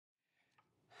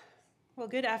Well,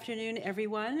 good afternoon,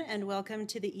 everyone, and welcome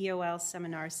to the EOL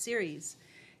seminar series.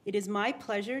 It is my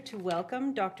pleasure to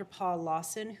welcome Dr. Paul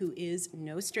Lawson, who is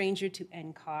no stranger to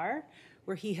NCAR,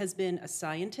 where he has been a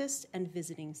scientist and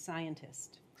visiting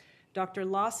scientist. Dr.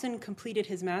 Lawson completed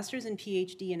his master's and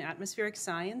PhD in atmospheric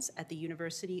science at the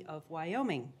University of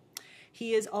Wyoming.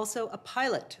 He is also a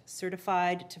pilot,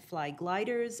 certified to fly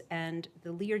gliders and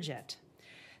the Learjet.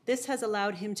 This has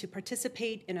allowed him to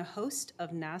participate in a host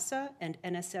of NASA and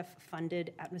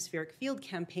NSF-funded atmospheric field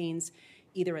campaigns,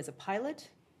 either as a pilot,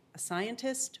 a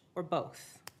scientist, or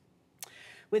both.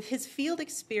 With his field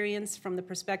experience from the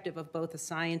perspective of both a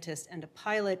scientist and a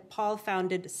pilot, Paul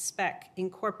founded SPEC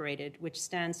Inc, which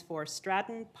stands for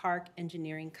Stratton Park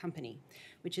Engineering Company,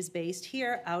 which is based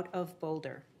here out of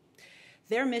Boulder.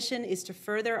 Their mission is to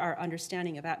further our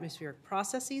understanding of atmospheric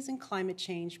processes and climate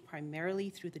change, primarily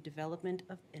through the development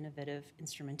of innovative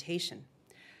instrumentation.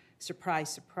 Surprise,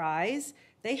 surprise,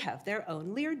 they have their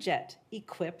own Learjet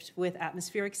equipped with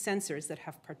atmospheric sensors that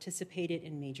have participated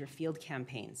in major field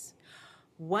campaigns.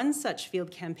 One such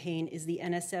field campaign is the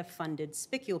NSF-funded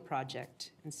SPICULE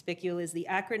project, and SPICULE is the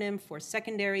acronym for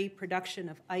Secondary Production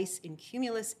of Ice in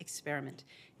Cumulus Experiment,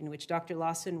 in which Dr.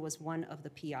 Lawson was one of the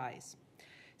PIs.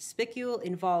 SPICULE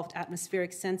involved atmospheric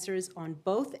sensors on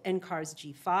both NCAR's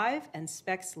G5 and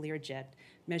SPEC's Learjet,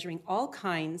 measuring all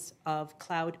kinds of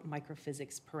cloud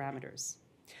microphysics parameters.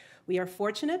 We are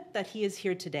fortunate that he is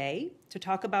here today to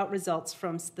talk about results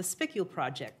from the SPICULE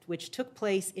project, which took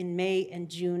place in May and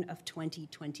June of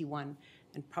 2021,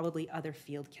 and probably other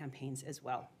field campaigns as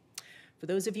well. For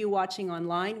those of you watching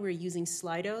online, we're using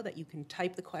Slido that you can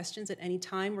type the questions at any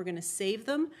time. We're going to save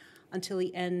them until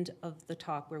the end of the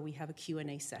talk where we have a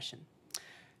Q&A session.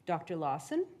 Dr.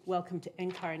 Lawson, welcome to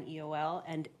NCAR and EOL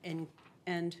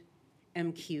and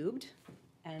M Cubed,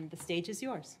 and the stage is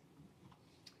yours.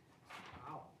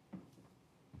 Wow.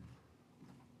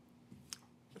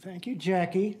 Thank you,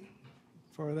 Jackie,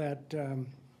 for that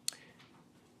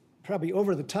probably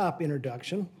over-the-top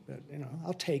introduction, but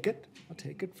I'll take it. I'll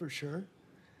take it for sure.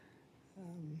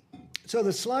 So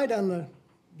the slide on the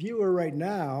viewer right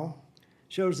now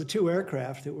shows the two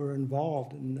aircraft that were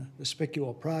involved in the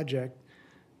SPICULE project,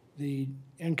 the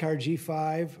NCAR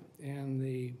G5 and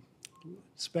the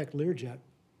SPEC Learjet.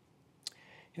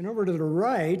 And over to the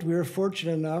right, we were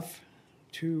fortunate enough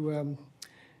to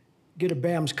get a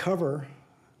BAMS cover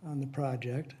on the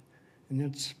project, and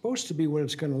it's supposed to be what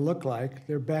it's going to look like.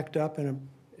 They're backed up, and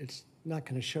it's not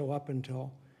going to show up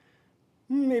until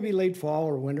maybe late fall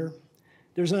or winter.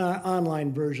 There's an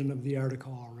online version of the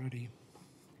article already.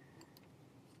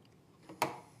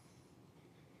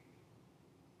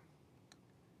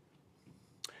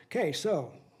 Okay,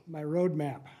 so my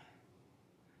roadmap.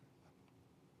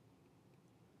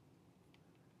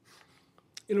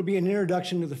 It'll be an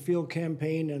introduction to the field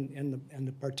campaign and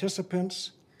the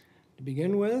participants to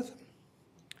begin with.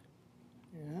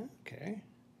 Yeah, okay.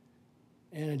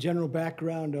 And a general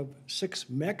background of 6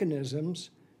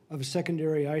 mechanisms of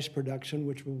secondary ice production,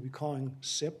 which we'll be calling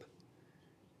SIP.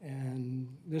 And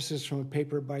this is from a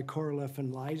paper by Korolev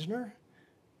and Leisner,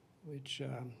 which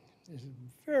is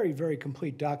a very, very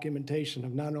complete documentation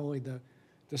of not only the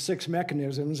 6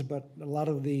 mechanisms, but a lot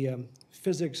of the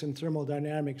physics and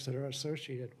thermodynamics that are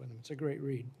associated with them. It's a great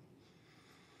read.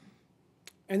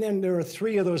 And then there are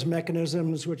 3 of those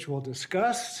mechanisms which we'll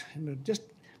discuss, and just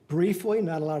briefly,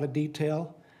 not a lot of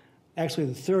detail. Actually,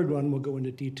 the third one we'll go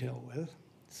into detail with.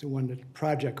 It's the one that the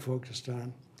project focused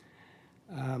on,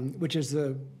 which is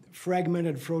the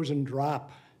fragmented frozen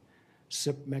drop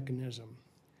SIP mechanism.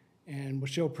 And we'll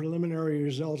show preliminary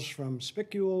results from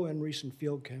SPICULE and recent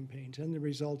field campaigns. And the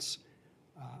results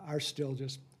are still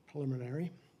just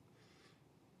preliminary.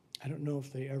 I don't know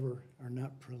if they ever are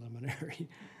not preliminary.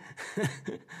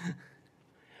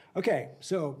 Okay,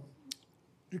 so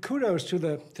kudos to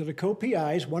the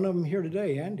co-PIs, one of them here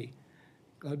today, Andy.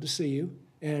 Glad to see you.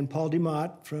 And Paul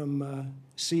DeMott from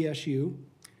CSU.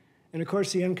 And of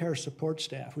course, the NCAR support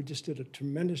staff, who just did a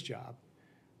tremendous job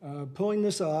pulling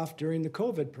this off during the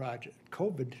COVID project.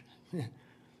 What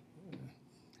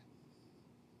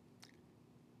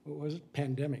was it?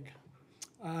 Pandemic.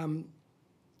 And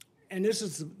this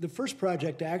is the first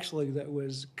project actually that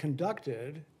was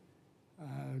conducted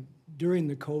during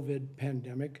the COVID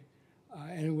pandemic,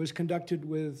 and it was conducted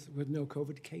with no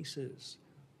COVID cases.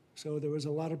 So there was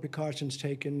a lot of precautions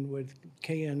taken with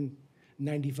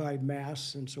KN95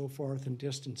 masks and so forth and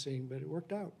distancing, but it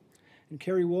worked out. And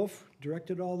Kerry Wolf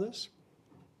directed all this,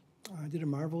 did a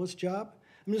marvelous job.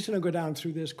 I'm just going to go down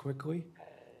through this quickly.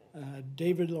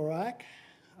 David Lorak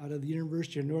out of the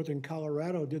University of Northern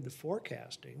Colorado did the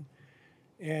forecasting.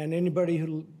 And anybody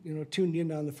who tuned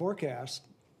in on the forecast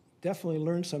definitely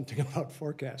learned something about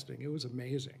forecasting. It was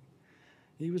amazing.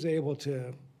 He was able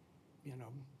to,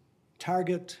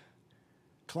 target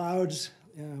clouds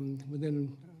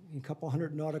within a couple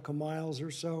hundred nautical miles or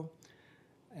so,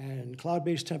 and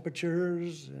cloud-based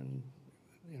temperatures and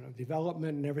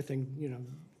development and everything,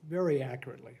 very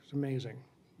accurately. It's amazing,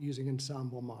 using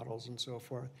ensemble models and so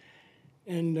forth.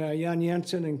 And Jan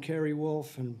Jensen and Corey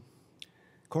Wolf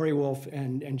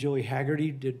and Julie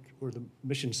Haggerty were the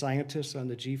mission scientists on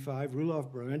the G5.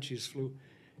 Rudolf Bruenches flew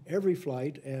every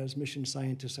flight as mission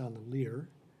scientist on the Lear.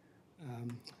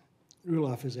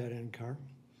 Rudolf is at NCAR.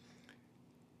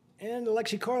 And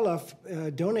Alexei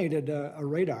Korolev donated a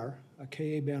radar, a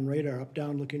Ka-band radar,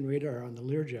 up-down looking radar on the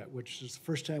Learjet, which is the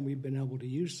first time we've been able to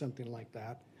use something like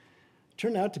that.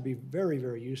 Turned out to be very,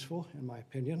 very useful, in my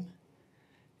opinion.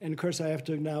 And of course, I have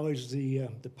to acknowledge the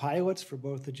pilots for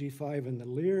both the G5 and the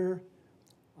Lear,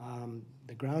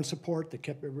 the ground support that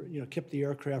kept the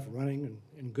aircraft running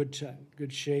in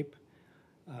good shape.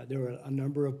 There were a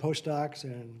number of postdocs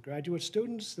and graduate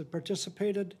students that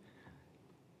participated,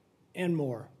 and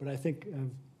more. But I think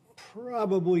I've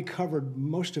probably covered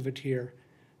most of it here.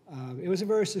 It was a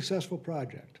very successful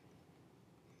project.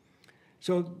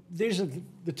 So these are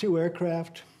the two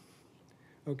aircraft.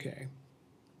 Okay,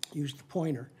 use the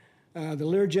pointer. The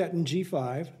Learjet and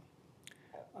G5,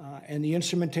 and the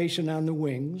instrumentation on the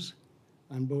wings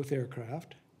on both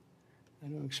aircraft. I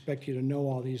don't expect you to know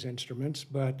all these instruments,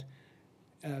 but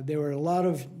there were a lot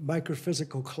of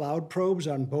microphysical cloud probes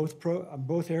on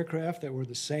both aircraft that were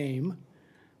the same.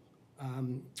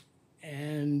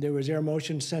 And there was air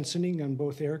motion sensing on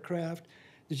both aircraft.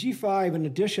 The G5, in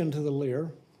addition to the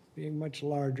Lear, being much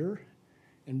larger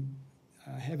and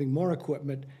having more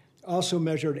equipment, also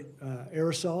measured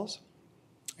aerosols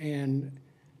and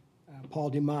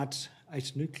Paul DeMott's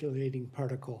isonucleating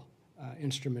particle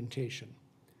instrumentation.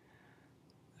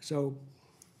 So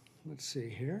let's see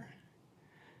here.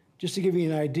 Just to give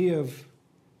you an idea of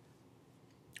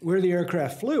where the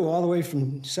aircraft flew, all the way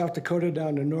from South Dakota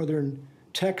down to northern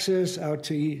Texas, out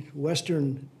to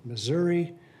western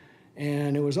Missouri,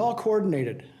 and it was all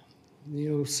coordinated.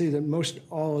 You'll see that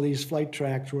all of these flight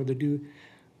tracks where they do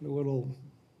the little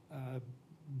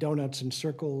donuts and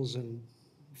circles and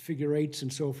figure eights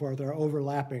and so forth are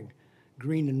overlapping,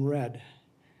 green and red.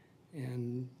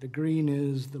 And the green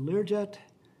is the Learjet,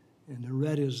 and the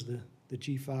red is the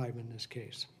G5 in this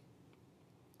case.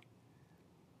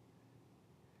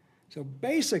 So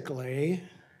basically,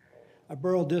 I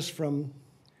borrowed this from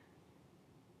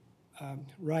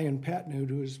Ryan Patnud,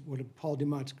 who is one of Paul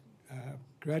DeMott's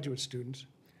graduate students.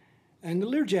 And the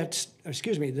Learjet,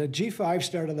 the G5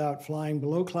 started out flying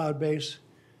below cloud base,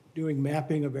 doing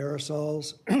mapping of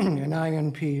aerosols and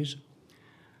INPs.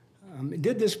 It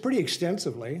did this pretty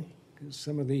extensively, because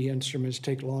some of the instruments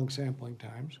take long sampling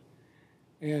times.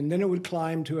 And then it would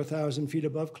climb to 1,000 feet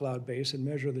above cloud base and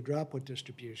measure the droplet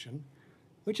distribution,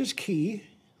 which is key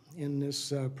in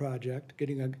this project,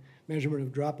 getting a measurement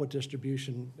of droplet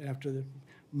distribution after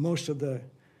most of the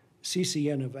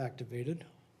CCN have activated.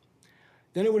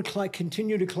 Then it would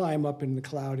continue to climb up in the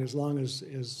cloud as long as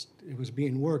it was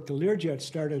being worked. The Learjet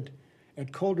started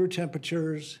at colder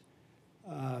temperatures,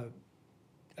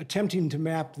 attempting to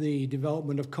map the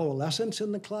development of coalescence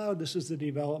in the cloud. This is the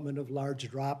development of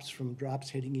large drops from drops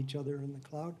hitting each other in the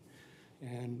cloud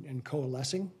and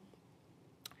coalescing.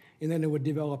 And then it would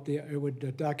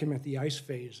document the ice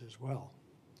phase as well.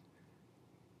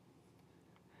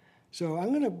 So I'm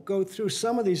going to go through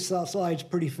some of these slides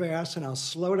pretty fast, and I'll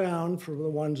slow down for the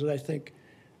ones that I think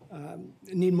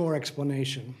need more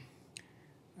explanation.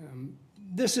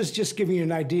 This is just giving you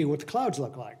an idea what the clouds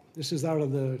look like. This is out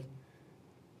of the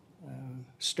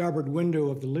starboard window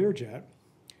of the Learjet.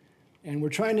 And we're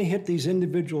trying to hit these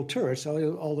individual turrets,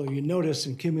 although you notice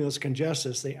in Cumulus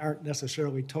Congestus, they aren't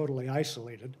necessarily totally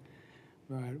isolated.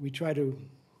 We try to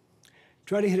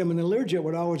hit them, and the Learjet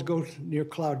would always go near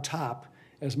cloud top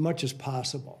as much as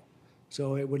possible.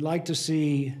 So it would like to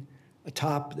see a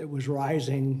top that was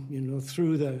rising,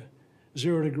 through the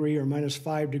 0 degree or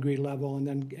 -5 degree level, and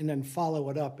then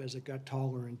follow it up as it got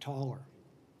taller and taller.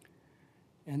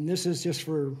 And this is just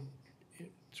for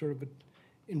sort of an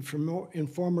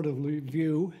informative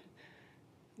view.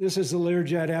 This is the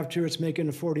Learjet after it's making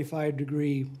a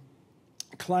 45-degree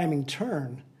climbing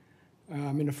turn,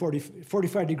 in a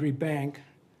 45-degree bank,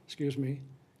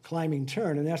 climbing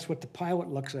turn, and that's what the pilot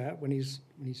looks at when he's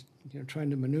trying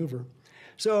to maneuver.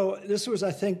 So this was,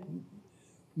 I think,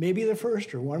 maybe the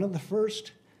first or one of the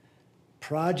first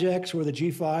projects where the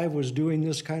G5 was doing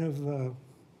this kind of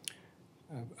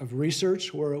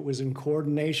research, where it was in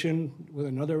coordination with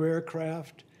another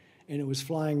aircraft, and it was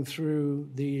flying through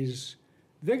these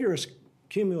vigorous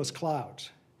cumulus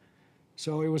clouds.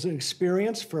 So it was an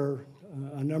experience for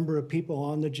a number of people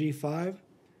on the G5.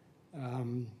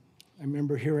 I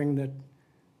remember hearing that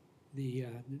the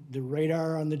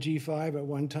radar on the G5 at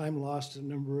one time lost a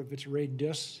number of its ray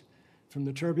disks from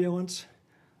the turbulence.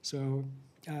 So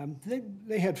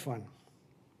they had fun.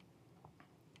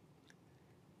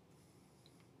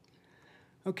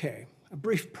 Okay, a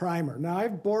brief primer. Now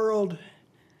I've borrowed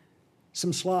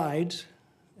some slides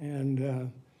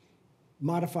and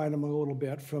modified them a little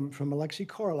bit from Alexei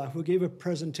Korolev, who gave a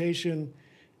presentation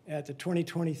at the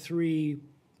 2023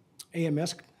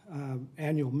 AMS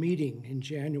annual meeting in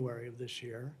January of this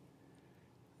year.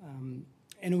 And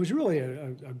it was really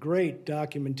a great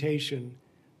documentation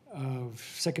of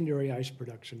secondary ice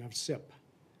production, of SIP.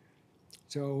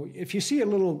 So if you see a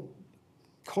little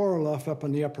Korolev up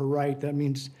on the upper right, that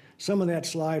means some of that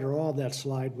slide or all of that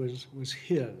slide was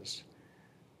his.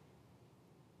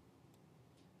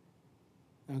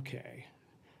 Okay,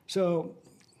 so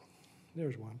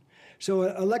there's one.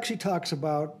 So Alexei talks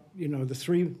about, the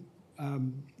three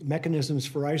mechanisms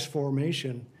for ice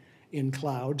formation in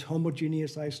clouds: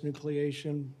 homogeneous ice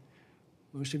nucleation.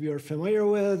 Most of you are familiar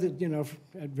with,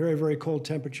 at very, very cold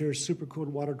temperatures, supercooled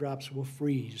water drops will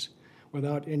freeze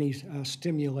without any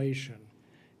stimulation.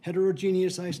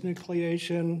 Heterogeneous ice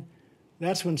nucleation,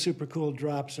 that's when supercooled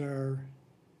drops are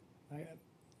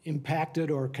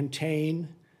impacted or contain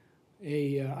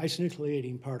a ice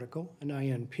nucleating particle, an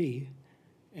INP,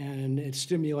 and it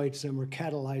stimulates them or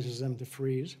catalyzes them to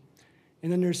freeze.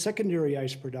 And then there's secondary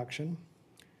ice production,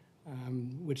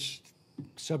 which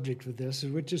subject of this,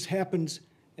 which just happens,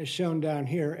 as shown down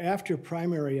here, after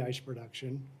primary ice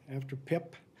production, after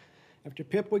PIP. After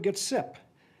PIP, we get SIP.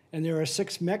 And there are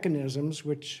 6 mechanisms,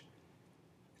 which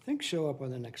I think show up on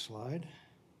the next slide.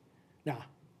 Now,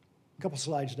 a couple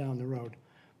slides down the road.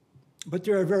 But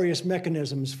there are various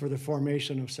mechanisms for the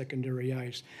formation of secondary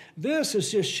ice. This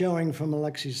is just showing from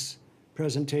Alexei's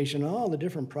presentation all the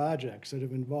different projects that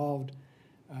have involved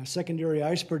secondary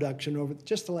ice production over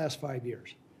just the last 5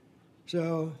 years.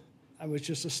 So I was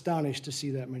just astonished to see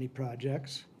that many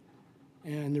projects.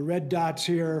 And the red dots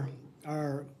here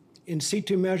are in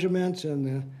situ measurements, and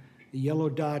the yellow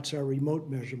dots are remote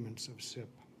measurements of SIP.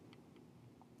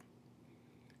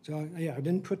 So yeah, I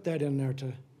didn't put that in there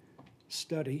to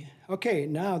study. Okay,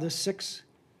 now the 6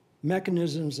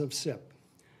 mechanisms of SIP.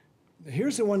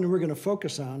 Here's the one that we're going to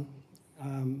focus on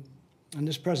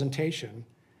this presentation,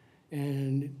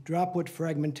 and droplet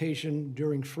fragmentation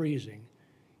during freezing,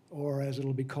 or as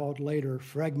it'll be called later,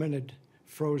 fragmented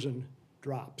frozen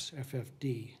drops,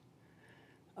 FFD.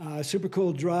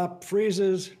 Supercooled drop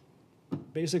freezes,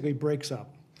 basically breaks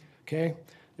up, okay?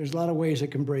 There's a lot of ways it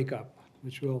can break up,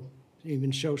 which we'll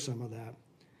even show some of that.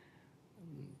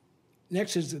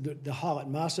 Next is the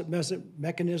Hallett-Mossop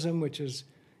mechanism, which is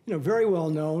very well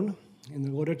known in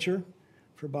the literature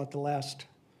for about the last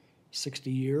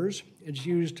 60 years. It's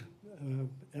used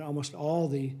in almost all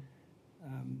the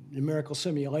numerical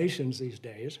simulations these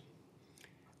days,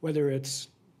 whether it's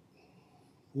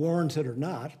warranted or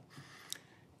not.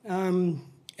 And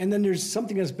then there's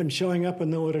something that's been showing up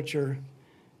in the literature,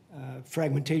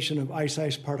 fragmentation of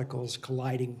ice-ice particles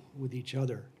colliding with each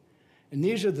other. And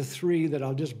these are the 3 that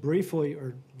I'll just briefly,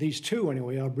 or these 2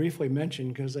 anyway, I'll briefly mention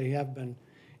because they have been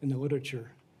in the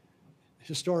literature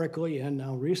historically and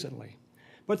now recently.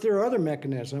 But there are other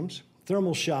mechanisms.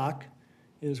 Thermal shock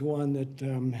is one that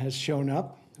has shown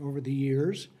up over the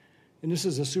years. And this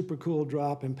is a supercooled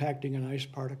drop impacting an ice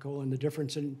particle, and the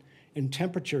difference in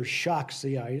temperature shocks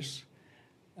the ice.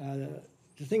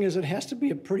 The thing is, it has to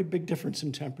be a pretty big difference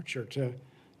in temperature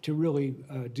to really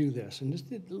do this.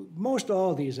 And most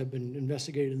all of these have been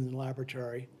investigated in the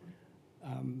laboratory,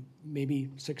 maybe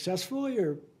successfully,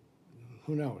 or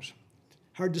who knows.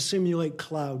 Hard to simulate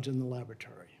clouds in the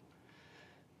laboratory.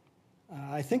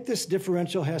 I think this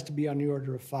differential has to be on the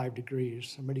order of 5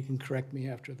 degrees. Somebody can correct me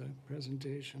after the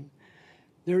presentation.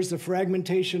 There's the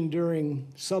fragmentation during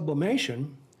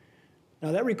sublimation.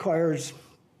 Now that requires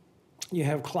you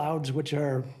have clouds which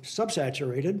are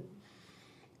subsaturated,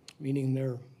 meaning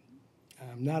they're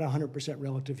not 100%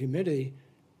 relative humidity,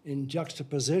 in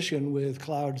juxtaposition with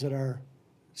clouds that are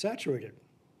saturated,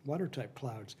 water-type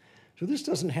clouds. So this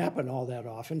doesn't happen all that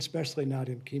often, especially not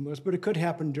in cumulus, but it could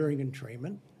happen during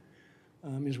entrainment,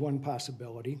 is one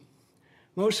possibility.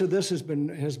 Most of this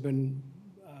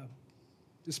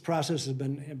this process has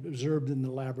been observed in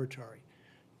the laboratory,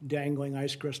 dangling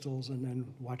ice crystals and then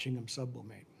watching them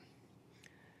sublimate.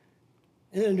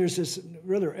 And then there's this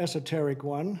rather esoteric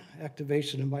one,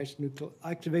 activation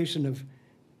of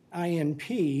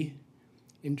INP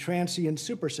in transient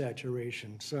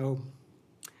supersaturation. So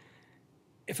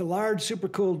if a large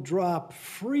supercooled drop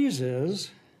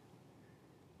freezes,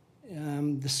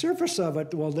 the surface of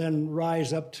it will then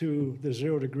rise up to the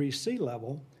 0 degree sea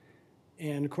level.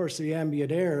 And of course, the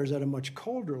ambient air is at a much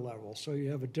colder level. So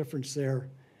you have a difference there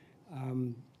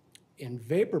in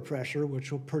vapor pressure,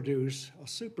 which will produce a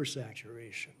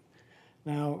supersaturation.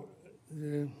 Now,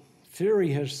 the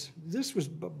theory this was,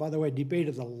 by the way,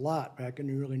 debated a lot back in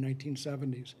the early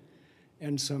 1970s,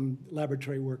 and some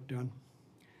laboratory work done.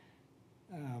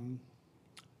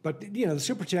 But the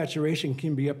supersaturation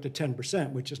can be up to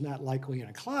 10%, which is not likely in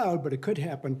a cloud, but it could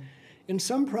happen in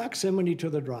some proximity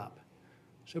to the drop.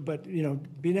 So, but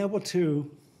being able to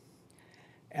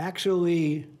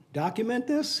actually document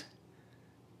this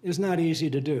is not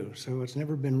easy to do. So it's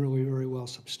never been really very well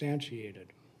substantiated.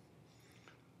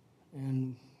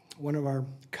 And one of our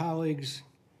colleagues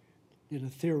did a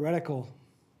theoretical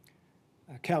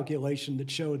calculation that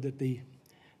showed that the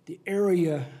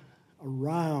area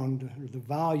around, or the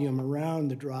volume around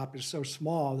the drop is so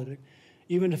small that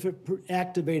even if it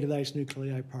activated ice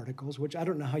nuclei particles, which I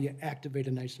don't know how you activate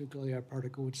an ice nuclei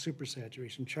particle with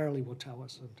supersaturation. Charlie will tell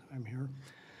us sometime here.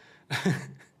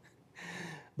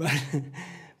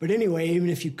 But anyway,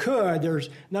 even if you could, there's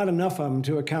not enough of them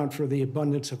to account for the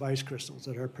abundance of ice crystals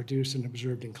that are produced and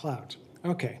observed in clouds.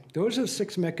 Okay, those are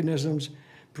 6 mechanisms.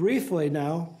 Briefly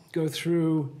now, go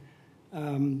through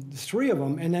 3 of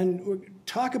them, and then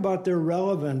talk about their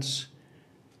relevance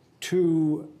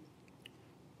to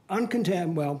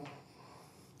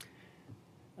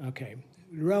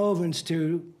relevance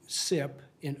to SIP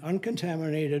in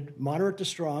uncontaminated, moderate to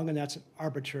strong, and that's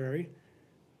arbitrary,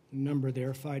 number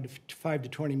there, 5 to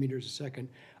 20 meters a second,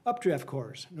 updraft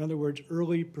cores, in other words,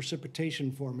 early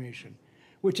precipitation formation,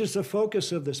 which is the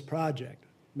focus of this project,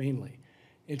 mainly.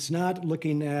 It's not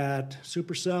looking at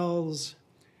supercells,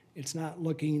 it's not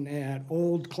looking at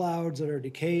old clouds that are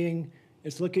decaying,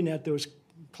 it's looking at those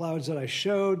clouds that I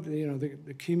showed,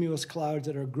 the cumulus clouds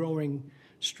that are growing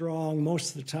strong.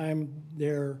 Most of the time,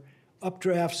 their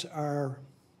updrafts are,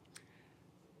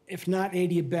 if not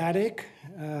adiabatic,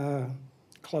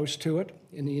 close to it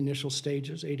in the initial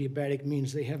stages. Adiabatic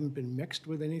means they haven't been mixed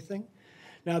with anything.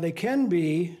 Now, they can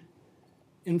be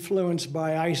influenced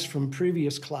by ice from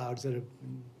previous clouds that have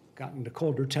gotten to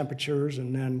colder temperatures,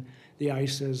 and then the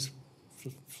ice has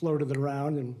floated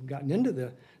around and gotten into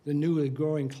the newly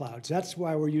growing clouds. That's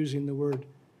why we're using the word,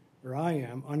 or I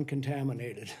am,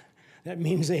 uncontaminated. That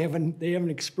means they haven't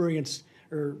experienced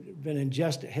or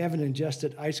haven't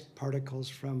ingested ice particles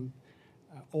from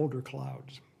older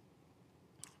clouds.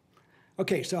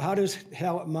 Okay, so how does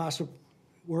Hallett-Mossop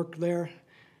work there?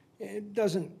 It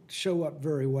doesn't show up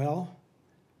very well.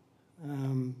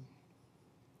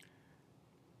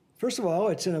 First of all,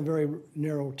 it's in a very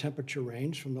narrow temperature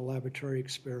range from the laboratory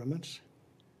experiments.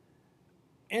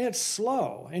 And it's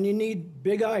slow, and you need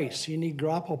big ice. You need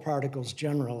graupel particles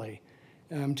generally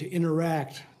to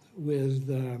interact with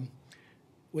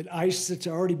ice that's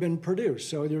already been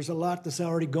produced. So there's a lot that's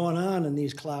already gone on in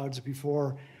these clouds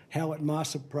before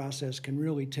Hallett-Mossop process can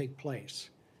really take place.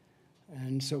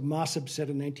 And so Mossop said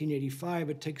in 1985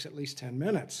 it takes at least 10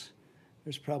 minutes.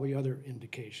 There's probably other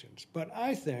indications. But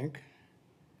I think,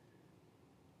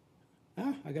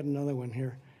 I got another one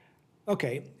here.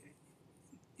 Okay,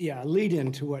 yeah, lead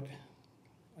into what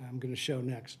I'm going to show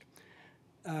next.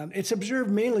 It's observed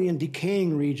mainly in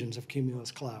decaying regions of cumulus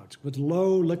clouds with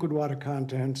low liquid water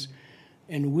contents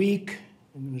and weak,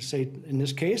 I'm going to say in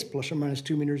this case, plus or minus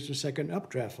 2 meters per second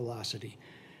updraft velocity.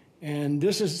 And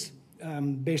this is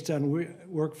based on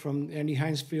work from Andy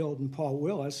Heinsfield and Paul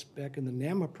Willis back in the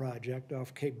NAMA project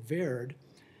off Cape Verde.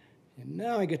 And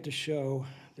now I get to show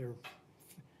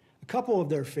a couple of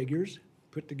their figures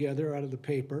put together out of the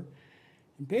paper.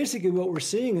 And basically what we're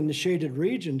seeing in the shaded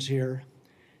regions here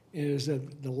is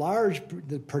that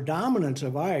the predominance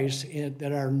of ice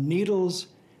that are needles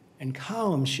and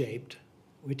column shaped,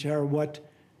 which are what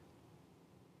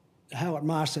the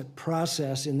Hallett-Mossop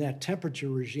process in that temperature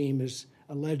regime is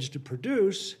alleged to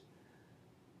produce,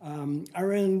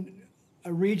 are in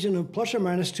a region of plus or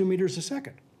minus 2 meters a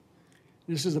second.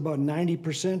 This is about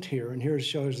 90% here, and here it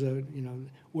shows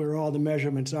where all the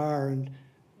measurements are and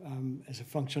as a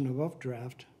function of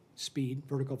updraft speed,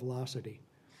 vertical velocity.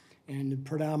 And the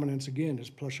predominance, again, is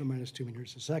plus or minus 2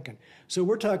 meters a second. So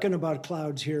we're talking about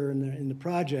clouds here in the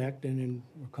project, and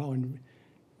we're calling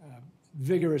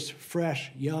vigorous,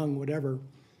 fresh, young, whatever,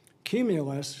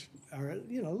 cumulus are at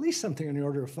least something on the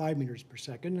order of 5 meters per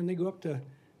second, and they go up to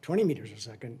 20 meters a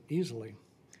second easily.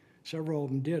 Several of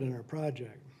them did in our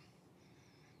project.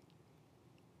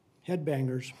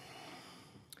 Headbangers.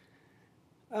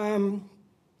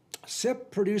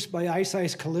 SIP produced by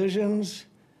ice-ice collisions.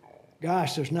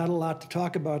 gosh, there's not a lot to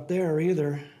talk about there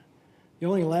either. The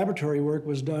only laboratory work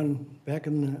was done back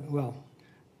in the,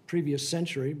 previous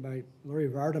century by Laurie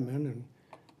Vardaman and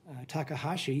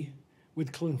Takahashi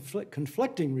with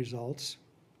conflicting results.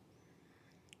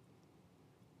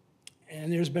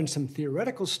 And there's been some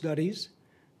theoretical studies,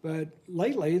 but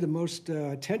lately the most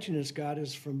attention it's got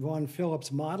is from Vaughan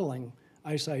Phillips modeling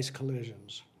ice-ice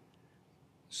collisions.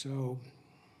 So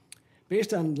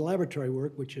based on the laboratory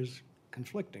work, which is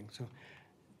conflicting. So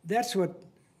that's what,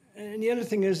 and the other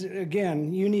thing is,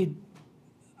 again, you need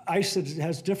ice that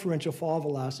has differential fall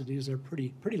velocities that are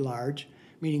pretty large,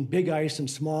 meaning big ice and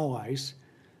small ice.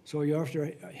 So you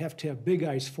have to have big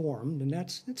ice formed, and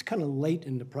that's kind of late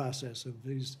in the process of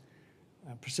these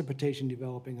precipitation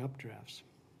developing updrafts.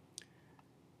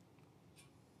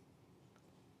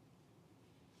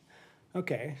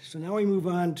 Okay, so now we move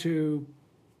on to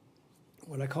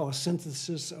what I call a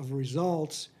synthesis of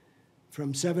results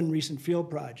from 7 recent field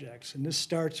projects. And this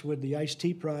starts with the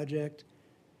ICE-T project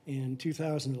in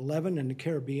 2011 in the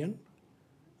Caribbean.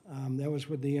 That was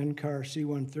with the NCAR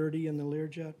C-130 and the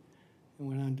Learjet. And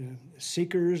went on to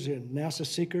Seekers and NASA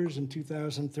Seekers in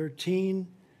 2013,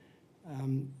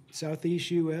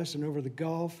 Southeast U.S. and over the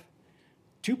Gulf.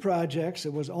 2 projects,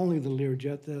 it was only the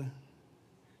Learjet. The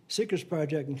Seekers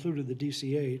project included the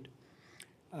DC-8.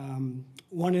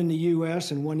 One in the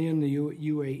U.S. and one in the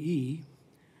UAE.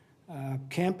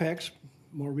 Campex,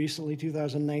 more recently,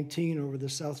 2019, over the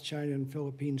South China and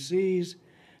Philippine Seas.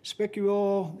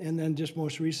 SPECULE, and then just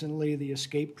most recently, the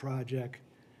ESCAPE project,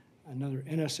 another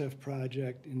NSF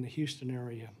project in the Houston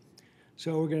area.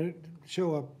 So we're going to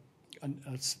show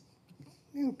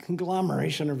a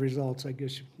conglomeration of results, I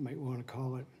guess you might want to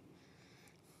call it.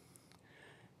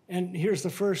 And here's the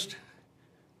first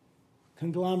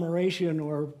conglomeration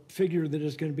or figure that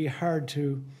is going to be hard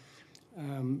to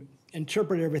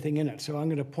interpret everything in it. So I'm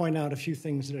going to point out a few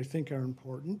things that I think are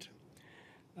important.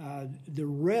 The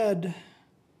red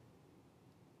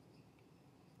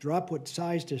droplet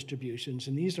size distributions,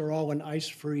 and these are all in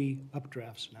ice-free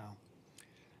updrafts now.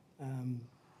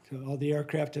 So all the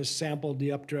aircraft has sampled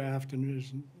the updraft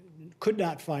and could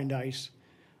not find ice,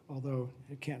 although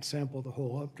it can't sample the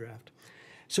whole updraft.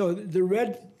 So the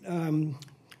red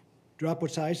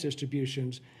droplet size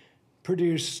distributions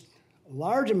produce a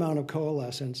large amount of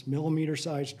coalescence,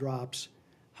 millimeter-sized drops,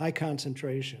 high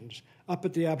concentrations, up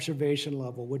at the observation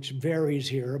level, which varies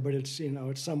here, but it's,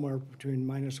 it's somewhere between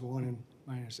 -1 and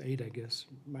 -8, I guess,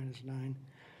 -9.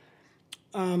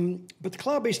 But the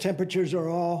cloud-based temperatures are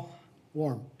all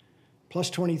warm,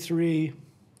 +23,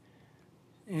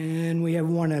 and we have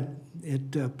one at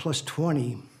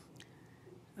 +20.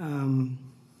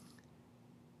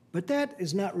 But that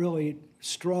is not really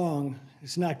strong.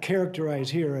 It's not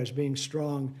characterized here as being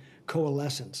strong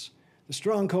coalescence. The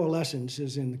strong coalescence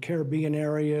is in the Caribbean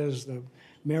areas, the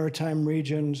maritime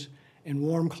regions, and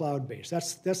warm cloud base.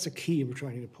 That's the key we're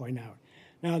trying to point out.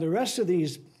 Now, the rest of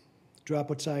these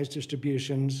droplet size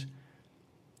distributions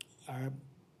are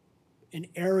in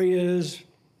areas,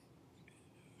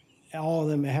 all of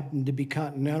them happen to be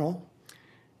continental,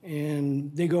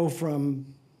 and they go from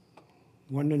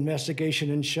one investigation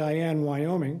in Cheyenne,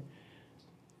 Wyoming,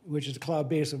 which is a cloud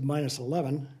base of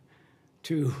 -11,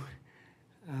 to,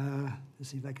 let's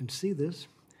see if I can see this,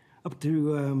 up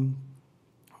to,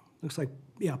 looks like,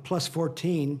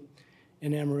 +14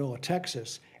 in Amarillo,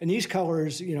 Texas. And these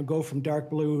colors, go from dark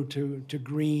blue to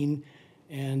green,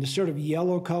 and the sort of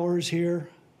yellow colors here,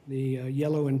 the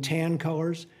yellow and tan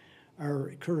colors,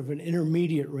 are kind of an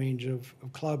intermediate range of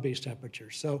cloud-based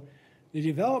temperatures. So the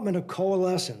development of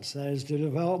coalescence, that is the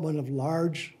development of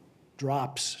large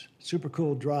drops,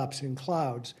 supercooled drops in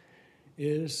clouds,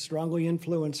 is strongly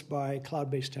influenced by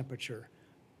cloud-based temperature.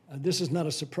 This is not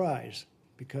a surprise,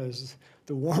 because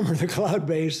the warmer the cloud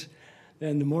base,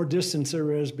 then the more distance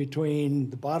there is between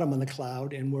the bottom of the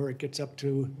cloud and where it gets up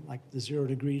to like the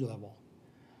 0-degree level.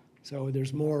 So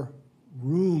there's more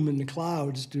room in the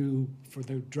clouds for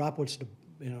the droplets to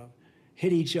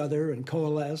hit each other and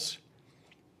coalesce.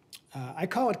 I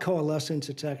call it coalescence.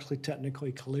 It's actually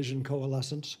technically collision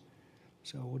coalescence.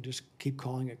 So we'll just keep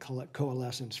calling it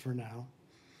coalescence for now.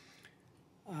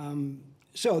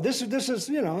 So this is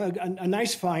a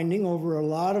nice finding over a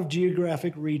lot of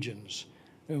geographic regions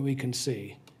that we can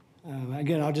see.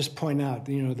 Again, I'll just point out,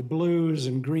 the blues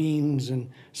and greens and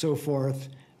so forth,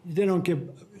 they don't get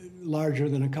larger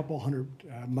than a couple hundred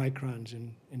microns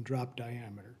in drop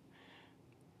diameter.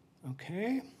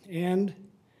 Okay, and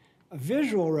a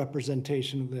visual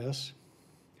representation of this.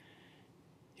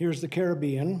 Here's the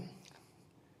Caribbean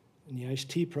and the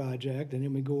ICE-T project, and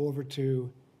then we go over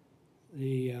to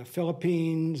the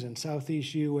Philippines and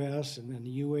Southeast U.S. and then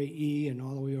the UAE and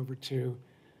all the way over to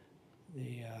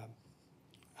the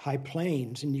high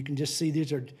plains. And you can just see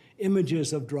these are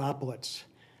images of droplets.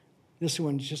 This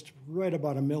one's just right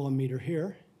about a millimeter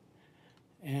here.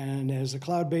 And as the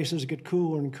cloud bases get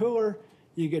cooler and cooler,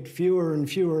 you get fewer and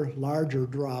fewer larger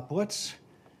droplets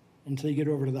until you get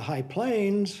over to the high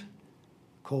plains,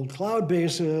 cold cloud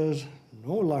bases,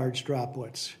 no large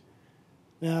droplets.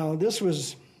 Now, this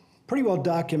was pretty well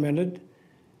documented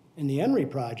in the ENRI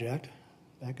project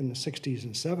back in the 60s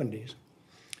and 70s,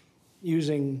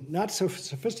 using not so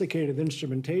sophisticated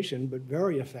instrumentation, but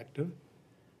very effective.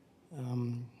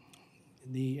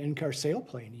 The NCAR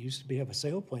sailplane used to have a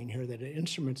sailplane here that had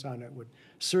instruments on it would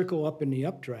circle up in the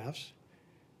updrafts.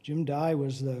 Jim Dye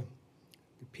was the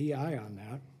PI on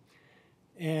that.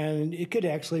 And it could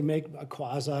actually make a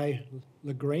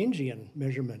quasi-Lagrangian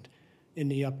measurement in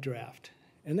the updraft.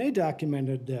 And they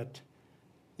documented that,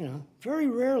 very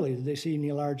rarely did they see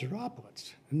any large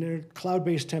droplets. And their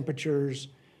cloud-based temperatures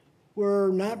were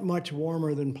not much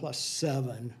warmer than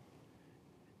 +7.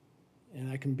 And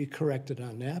I can be corrected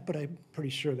on that, but I'm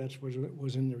pretty sure that's what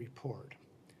was in the report.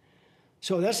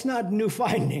 So that's not a new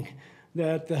finding,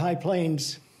 that the high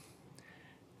plains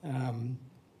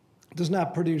does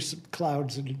not produce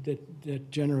clouds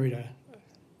that generate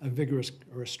a vigorous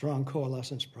or a strong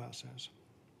coalescence process.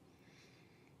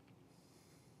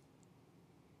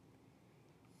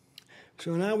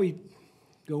 So now we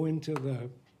go into the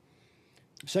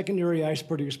secondary ice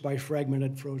produced by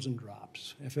fragmented frozen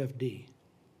drops, FFD.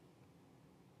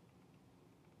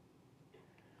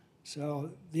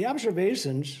 So the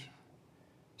observations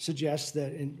suggest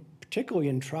that particularly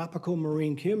in tropical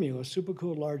marine cumulus,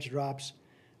 supercooled large drops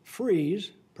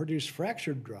freeze, produce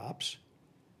fractured drops.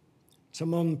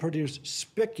 Some of them produce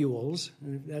spicules,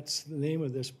 and that's the name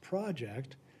of this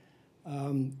project.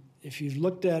 If you've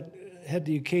had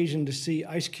the occasion to see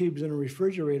ice cubes in a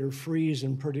refrigerator freeze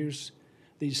and produce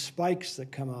these spikes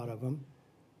that come out of them,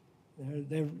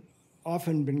 they've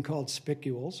often been called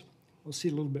spicules. We'll see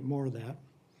a little bit more of that.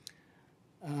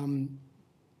 And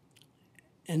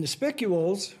the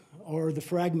spicules, or the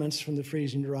fragments from the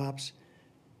freezing drops,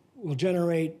 will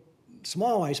generate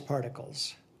small ice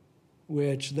particles,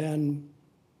 which then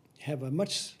have a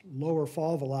much lower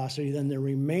fall velocity than the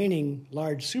remaining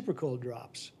large supercooled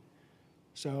drops.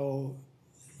 So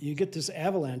you get this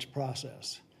avalanche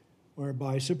process,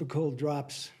 whereby supercooled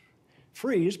drops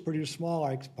freeze, produce small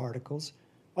ice particles.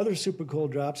 Other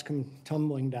supercooled drops come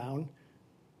tumbling down,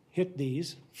 hit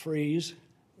these, freeze,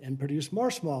 and produce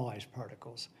more small ice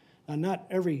particles. Now, not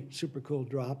every supercooled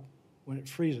drop, when it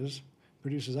freezes,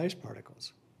 produces ice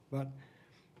particles. But,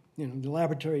 the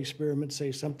laboratory experiments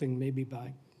say something maybe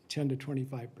by 10 to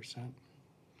 25%.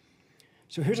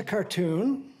 So here's a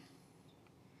cartoon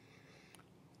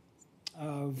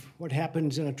of what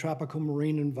happens in a tropical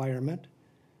marine environment.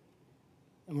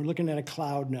 And we're looking at a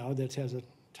cloud now that has a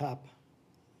top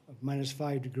of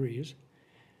 -5 degrees.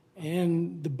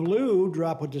 And the blue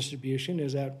droplet distribution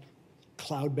is at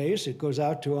cloud base. It goes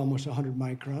out to almost 100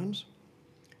 microns.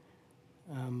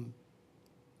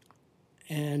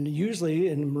 And usually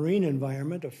in the marine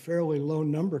environment, a fairly low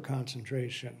number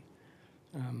concentration.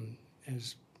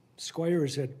 As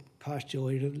Squires had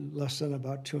postulated, less than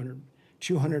about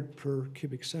 200 per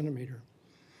cubic centimeter.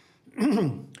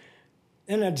 And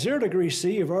at 0 degrees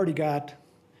C, you've already got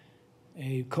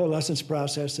a coalescence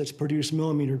process that's produced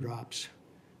millimeter drops.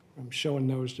 I'm showing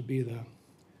those to be the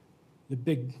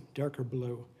big darker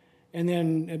blue. And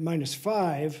then at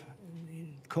 -5,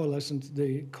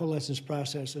 the coalescence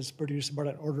process has produced about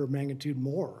an order of magnitude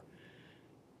more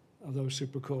of those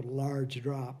supercooled large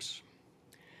drops.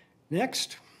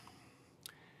 Next,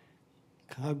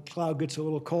 cloud gets a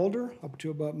little colder, up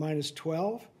to about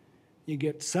 -12. You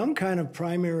get some kind of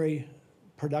primary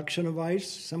production of ice,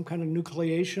 some kind of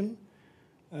nucleation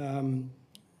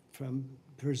from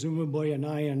presumably an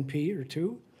INP or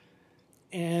two,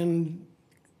 and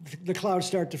the clouds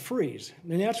start to freeze.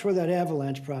 And that's where that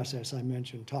avalanche process I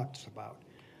mentioned talks about.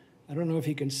 I don't know if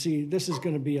you can see, this is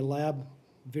going to be a lab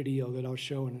video that I'll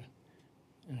show in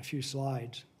a few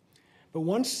slides. But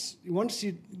once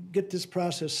you get this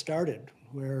process started,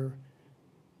 where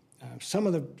some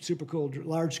of the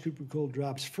large supercooled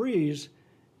drops freeze,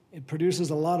 it produces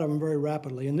a lot of them very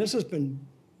rapidly. And this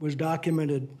was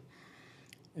documented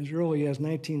as early as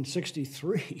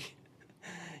 1963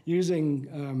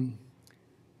 using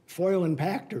foil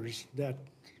impactors that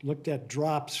looked at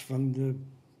drops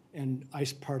and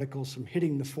ice particles from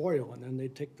hitting the foil, and then they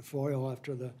take the foil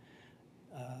after the.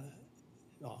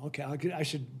 I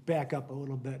should back up a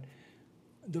little bit.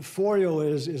 The foil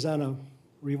is on a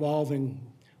revolving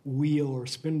wheel or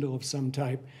spindle of some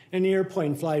type, and the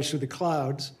airplane flies through the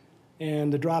clouds,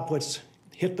 and the droplets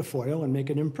hit the foil and make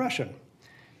an impression.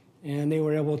 And they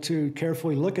were able to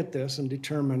carefully look at this and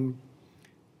determine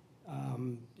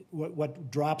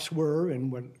what drops were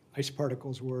and what ice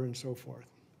particles were and so forth.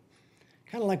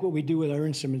 Kind of like what we do with our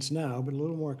instruments now, but a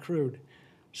little more crude.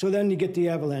 So then you get the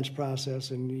avalanche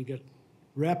process and you get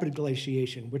rapid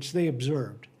glaciation, which they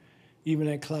observed, even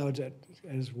at clouds at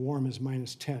as warm as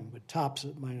 -10, but tops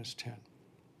at -10.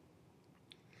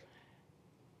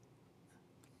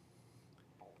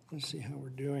 Let's see how we're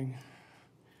doing.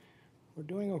 We're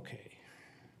doing okay.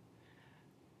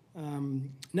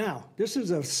 Now, this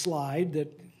is a slide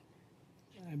that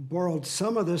I borrowed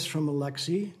some of this from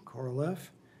Alexei Korolev,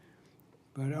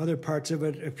 but other parts of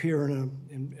it appear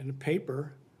in a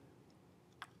paper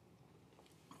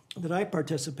that I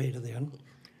participated in.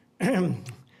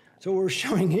 So what we're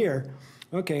showing here,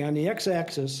 okay, on the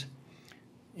x-axis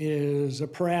is a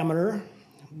parameter,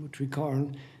 which we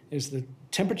call is the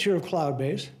temperature of cloud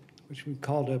base, which we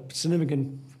called a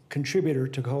significant contributor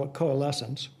to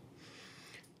coalescence.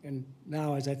 And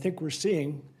now, as I think we're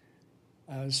seeing,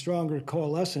 stronger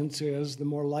coalescence is, the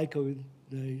more likely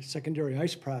the secondary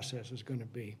ice process is going to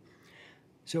be.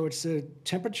 So it's the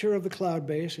temperature of the cloud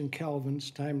base in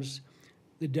kelvins times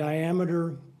the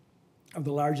diameter of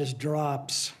the largest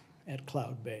drops at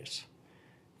cloud base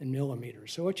in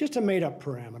millimeters. So it's just a made-up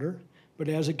parameter, but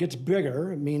as it gets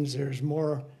bigger, it means there's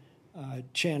more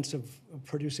chance of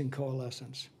producing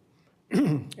coalescence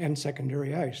and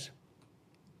secondary ice.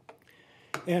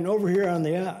 And over here on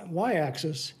the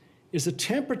y-axis is the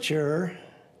temperature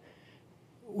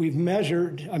we've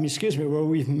measured, where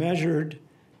we've measured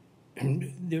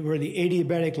where the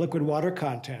adiabatic liquid water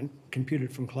content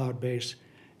computed from cloud base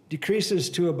decreases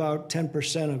to about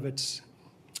 10% of its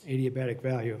adiabatic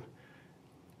value.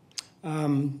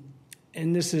 And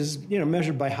this is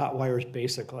measured by hot wires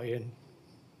basically, and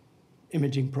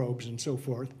imaging probes and so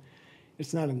forth.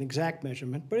 It's not an exact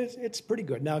measurement, but it's pretty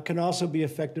good. Now, it can also be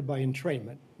affected by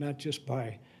entrainment, not just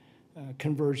by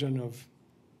conversion of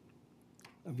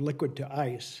liquid to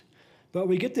ice. But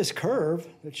we get this curve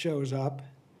that shows up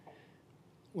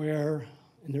where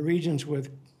in the regions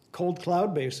with cold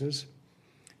cloud bases,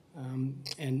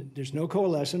 and there's no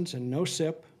coalescence and no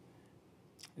SIP,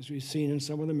 as we've seen in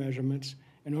some of the measurements.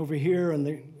 And over here in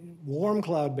the warm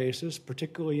cloud bases,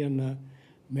 particularly in the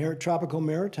tropical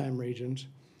maritime regions,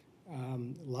 a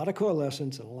lot of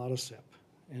coalescence and a lot of SIP.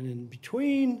 And in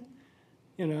between,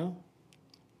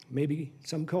 maybe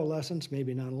some coalescence,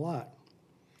 maybe not a lot.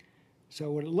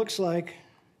 So what it looks like,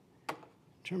 in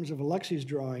terms of Alexei's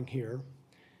drawing here,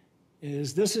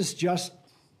 is this is just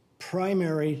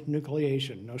primary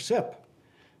nucleation, no SIP.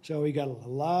 So we got a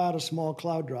lot of small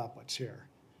cloud droplets here.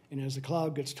 And as the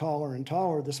cloud gets taller and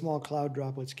taller, the small cloud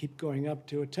droplets keep going up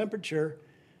to a temperature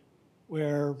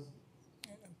where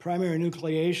primary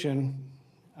nucleation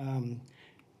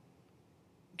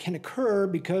can occur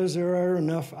because there are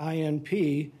enough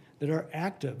INP that are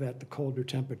active at the colder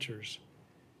temperatures.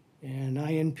 And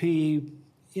INP,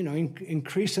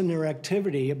 increase in their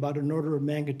activity about an order of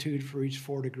magnitude for each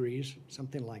 4 degrees,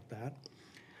 something like that.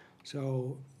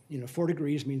 So, 4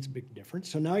 degrees means a big difference.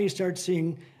 So now you start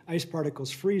seeing ice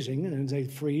particles freezing, and as they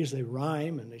freeze, they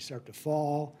rime and they start to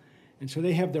fall. And so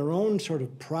they have their own sort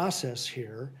of process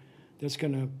here that's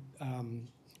going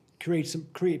to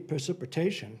create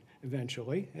precipitation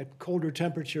eventually at colder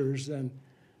temperatures than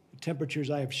the temperatures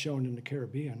I have shown in the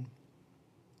Caribbean.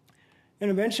 And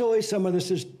eventually some of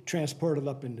this is transported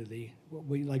up into what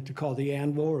we like to call the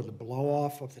anvil or the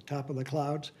blow-off of the top of the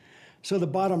clouds. So the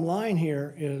bottom line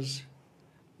here is,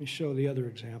 let me show the other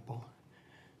example.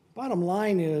 Bottom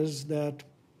line is that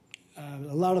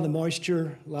a lot of the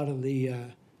moisture, a lot of the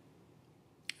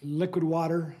liquid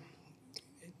water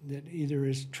that either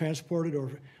is transported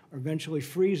or eventually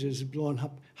freezes is blown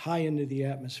up high into the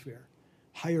atmosphere,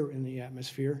 higher in the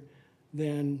atmosphere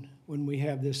than when we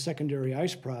have this secondary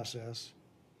ice process.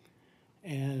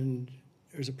 And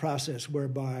there's a process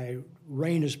whereby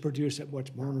rain is produced at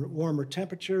much warmer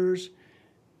temperatures,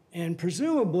 and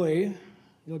presumably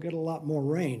you'll get a lot more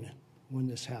rain when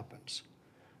this happens.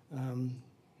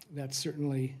 That's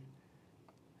certainly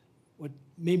what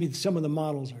maybe some of the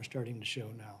models are starting to show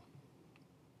now.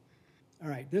 All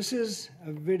right, this is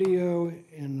a video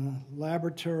in a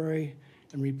laboratory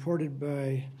and reported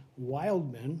by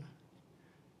Wildman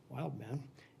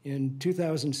in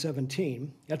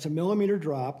 2017. That's a millimeter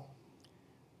drop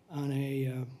on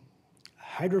a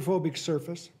hydrophobic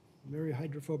surface, very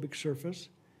hydrophobic surface,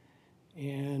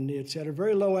 and it's at a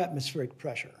very low atmospheric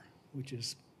pressure, which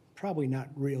is probably not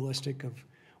realistic of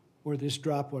where this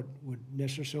drop would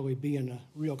necessarily be in a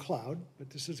real cloud, but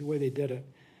this is the way they did it.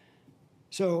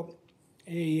 So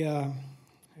I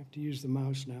have to use the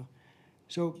mouse now.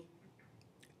 So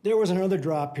there was another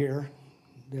drop here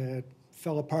that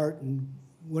fell apart and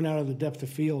went out of the depth of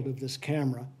field of this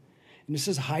camera. And this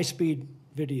is high-speed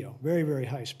video, very, very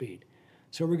high speed.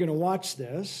 So we're going to watch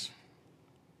this,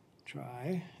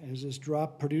 try, as this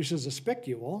drop produces a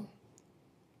spicule.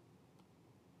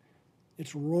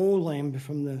 It's rolling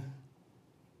from the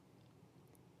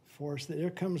force. There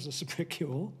comes the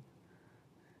spicule,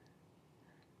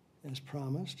 as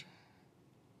promised.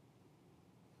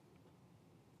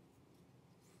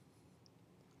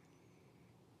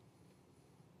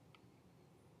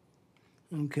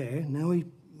 Okay, now we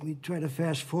try to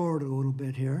fast forward a little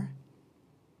bit here.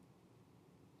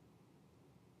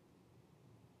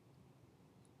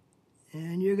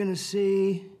 And you're going to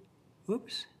see,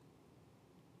 whoops.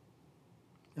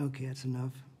 Okay, that's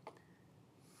enough.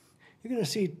 You're going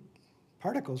to see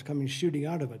particles coming shooting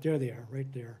out of it. There they are, right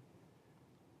there.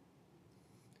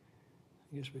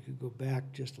 I guess we could go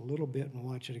back just a little bit and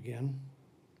watch it again.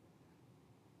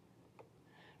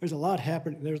 There's a lot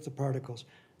happening. There's the particles.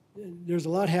 There's a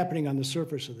lot happening on the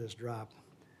surface of this drop.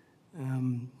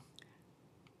 And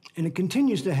it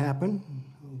continues to happen.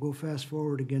 We'll go fast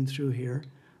forward again through here.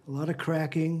 A lot of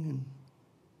cracking and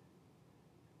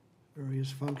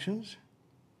various functions.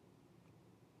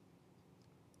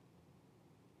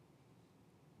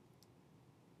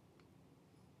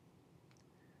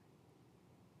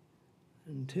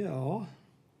 Until,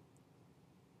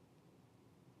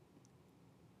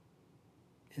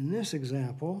 in this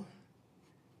example,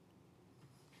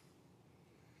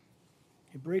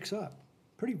 it breaks up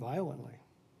pretty violently.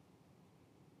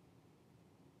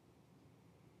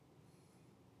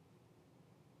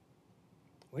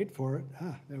 Wait for it.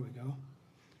 Ah, there we go.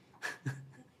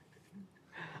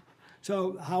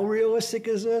 So how realistic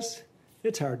is this?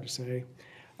 It's hard to say.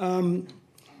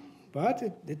 But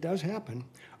it does happen.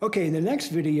 Okay, the next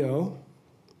video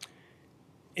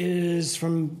is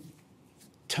from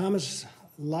Thomas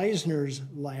Leisner's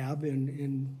lab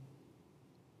in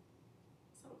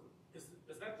So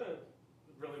is that the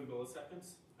really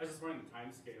milliseconds? I was just wondering the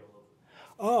time scale of.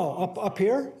 Oh, up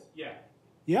here? Yeah.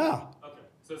 Yeah. Okay.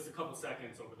 So it's a couple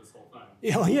seconds over this whole time.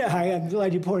 Yeah, I'm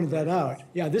glad you pointed that out.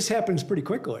 Yeah, this happens pretty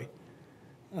quickly.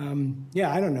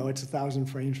 Yeah, I don't know, it's 1,000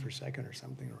 frames per second or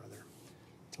something or other.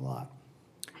 It's a lot.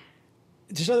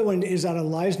 This other one is out of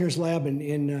Leisner's lab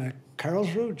in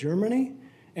Karlsruhe, Germany.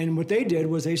 And what they did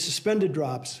was they suspended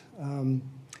drops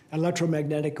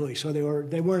electromagnetically. So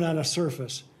they weren't on a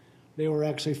surface. They were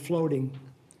actually floating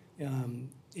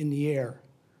in the air.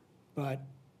 But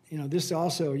you know, this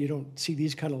also, you don't see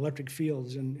these kind of electric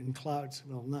fields in clouds.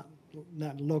 Well,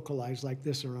 not localized like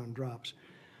this around drops.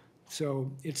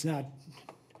 So it's not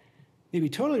maybe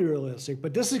totally realistic,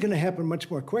 but this is going to happen much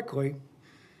more quickly.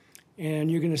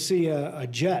 And you're going to see a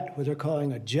jet, what they're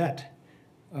calling a jet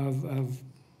of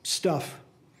stuff.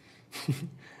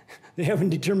 They haven't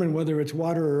determined whether it's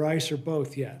water or ice or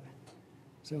both yet.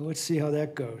 So let's see how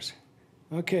that goes.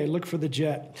 Okay, look for the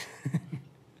jet.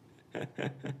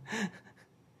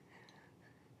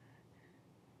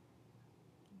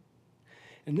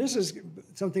 And this is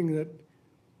something that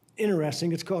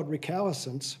interesting. It's called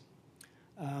recoalescence.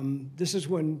 This is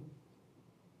when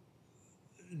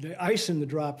the ice in the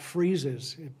drop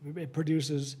freezes. It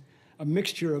produces a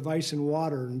mixture of ice and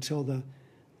water until the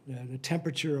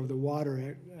temperature of the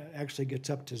water actually gets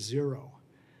up to 0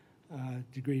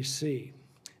 degrees C.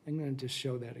 I'm going to just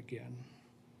show that again.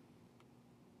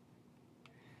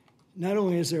 Not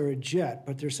only is there a jet,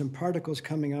 but there's some particles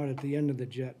coming out at the end of the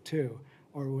jet too,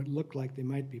 or what look like they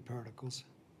might be particles.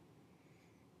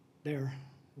 There,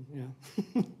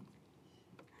 yeah.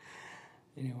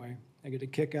 Anyway, I get a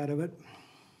kick out of it.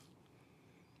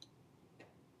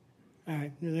 All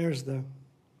right, there's the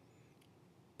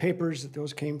papers that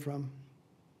those came from.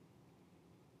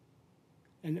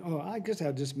 And oh, I guess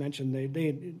I'll just mention, they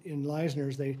in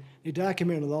Leisner's, they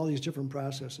documented all these different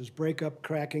processes: breakup,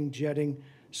 cracking, jetting,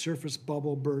 surface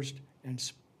bubble burst, and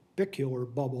spicular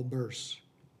bubble bursts.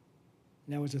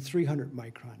 And that was a 300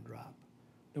 micron drop.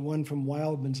 The one from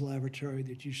Wildman's laboratory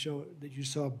that you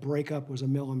saw break up was a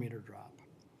millimeter drop.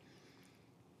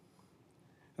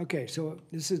 Okay, so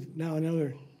this is now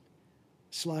another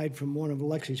slide from one of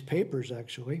Alexi's papers,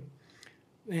 actually.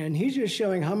 And he's just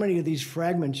showing how many of these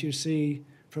fragments you see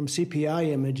from CPI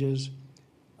images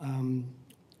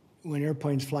when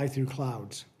airplanes fly through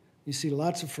clouds. You see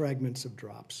lots of fragments of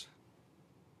drops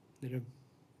that have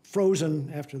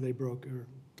frozen after they broke, or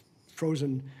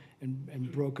frozen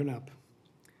and broken up.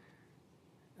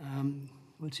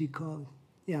 What's he called?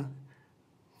 Yeah,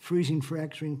 freezing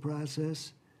fracturing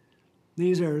process.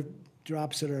 These are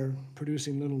drops that are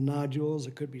producing little nodules.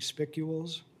 It could be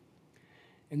spicules.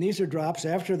 And these are drops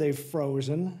after they've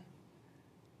frozen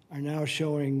are now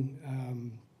showing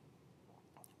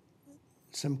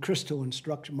some crystalline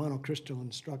structure,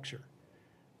 monocrystalline structure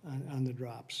on the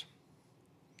drops.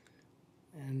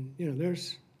 And,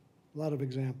 there's a lot of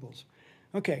examples.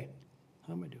 Okay,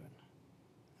 how am I doing?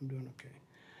 I'm doing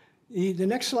okay. The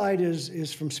next slide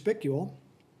is from SPICULE.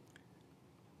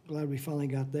 Glad we finally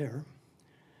got there.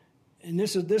 And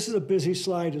this is a busy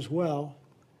slide as well.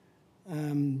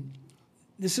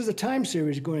 This is a time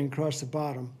series going across the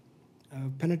bottom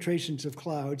of penetrations of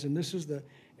clouds, and this is the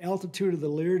altitude of the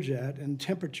Learjet and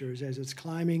temperatures as it's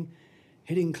climbing,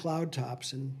 hitting cloud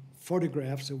tops, and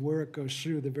photographs of where it goes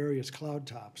through the various cloud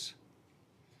tops.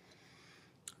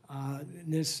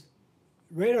 This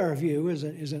radar view is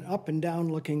an up and down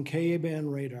looking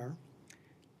Ka-band radar.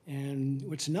 And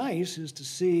what's nice is to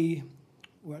see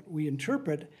what we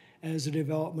interpret as the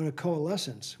development of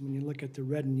coalescence when you look at the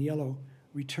red and yellow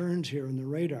returns here in the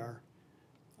radar.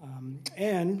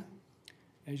 And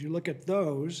as you look at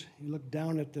those, you look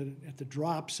down at the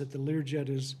drops that the Learjet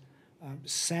is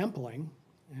sampling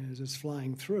as it's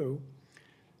flying through.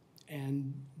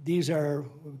 And these are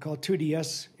what we call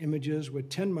 2DS images with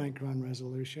 10 micron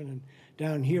resolution, and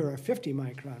down here are 50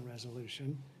 micron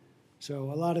resolution.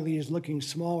 So a lot of these looking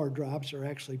smaller drops are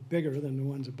actually bigger than the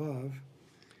ones above.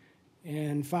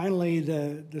 And finally,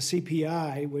 the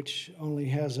CPI, which only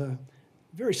has a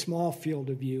very small field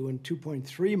of view and 2.3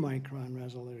 micron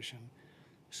resolution.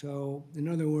 So in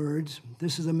other words,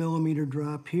 this is a millimeter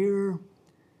drop here.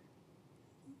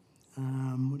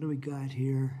 What do we got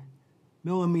here?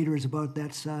 Millimeter is about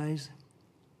that size,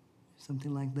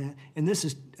 something like that. And this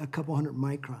is a couple hundred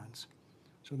microns.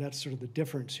 So that's sort of the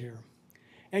difference here.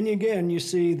 And again, you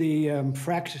see the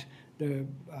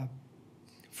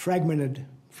fragmented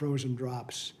frozen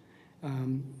drops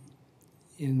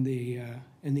in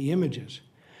the images.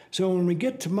 So when we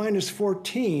get to minus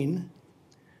 14,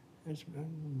 that's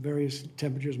various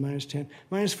temperatures, minus 10,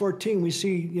 minus 14, we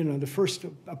see the first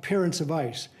appearance of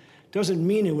ice. Doesn't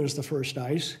mean it was the first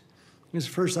ice. It's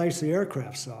the first ice the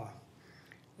aircraft saw.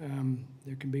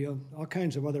 There can be all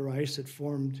kinds of other ice that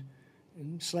formed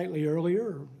slightly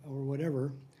earlier or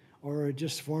whatever, or it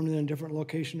just formed in a different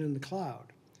location in the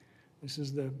cloud. This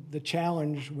is the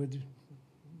challenge with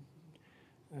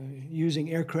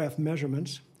using aircraft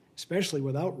measurements, especially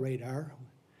without radar.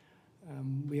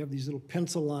 We have these little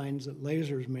pencil lines that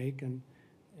lasers make, and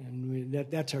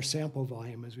that's our sample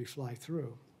volume as we fly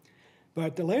through.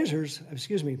 But the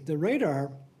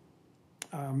radar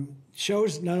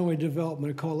shows not only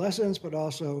development of coalescence, but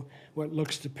also what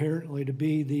looks apparently to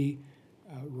be the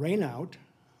rainout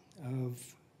of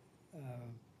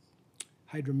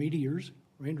hydrometeors,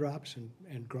 raindrops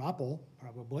and graupel,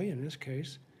 probably in this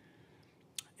case,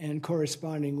 and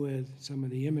corresponding with some of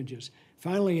the images.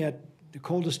 Finally, at the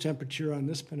coldest temperature on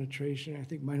this penetration, I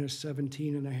think minus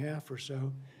 17.5 or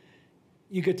so,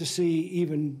 you get to see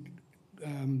even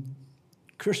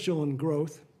crystalline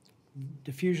growth,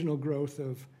 diffusional growth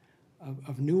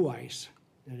of new ice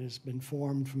that has been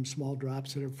formed from small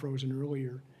drops that have frozen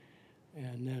earlier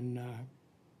and then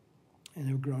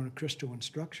have grown to crystalline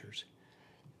structures.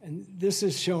 And this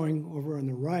is showing over on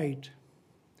the right,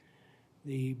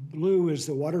 the blue is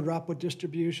the water droplet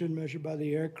distribution measured by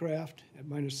the aircraft at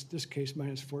this case,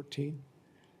 minus 14.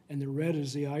 And the red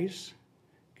is the ice.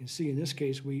 You can see in this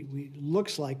case,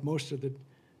 looks like most of the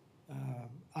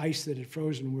ice that had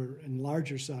frozen were in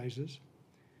larger sizes,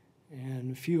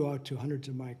 and a few out to hundreds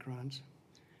of microns.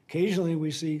 Occasionally,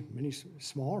 we see many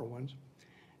smaller ones.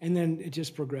 And then it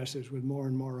just progresses with more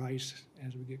and more ice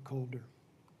as we get colder.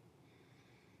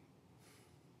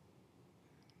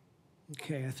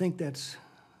 Okay, I think that's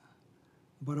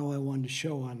about all I wanted to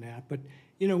show on that. But,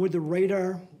 with the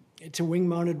radar, it's a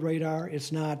wing-mounted radar.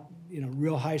 It's not,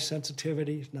 real high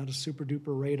sensitivity. It's not a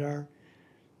super-duper radar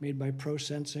made by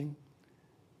ProSensing.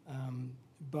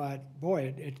 But,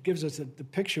 boy, it gives us the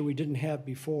picture we didn't have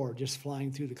before, just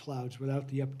flying through the clouds without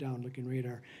the up-down looking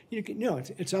radar.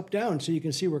 It's up-down, so you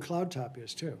can see where cloud top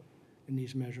is, too, in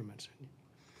these measurements.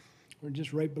 We're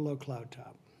just right below cloud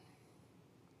top.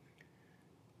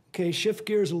 Okay, shift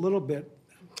gears a little bit.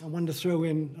 I wanted to throw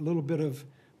in a little bit of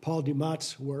Paul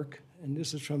Dumont's work, and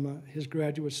this is from his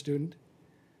graduate student,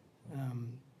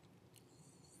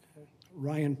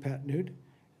 Ryan Patnud.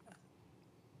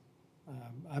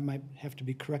 I might have to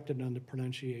be corrected on the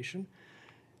pronunciation.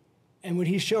 And what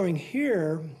he's showing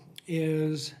here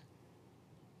is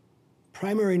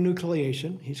primary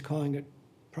nucleation. He's calling it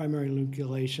primary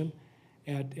nucleation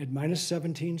at minus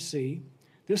 17 C.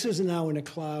 This is now in a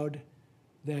cloud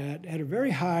that had a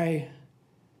very high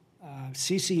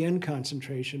CCN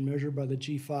concentration measured by the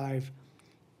G5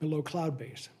 below cloud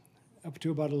base, up to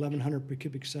about 1,100 per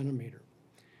cubic centimeter.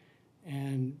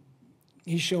 And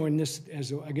he's showing this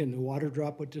as, again, the water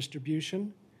droplet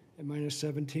distribution at minus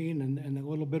 17 and a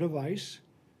little bit of ice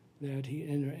that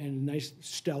and a nice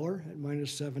stellar at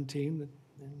minus 17,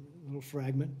 a little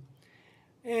fragment.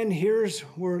 And here's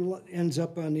where it ends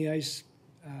up on the ice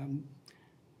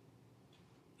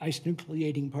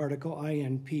nucleating particle,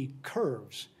 INP,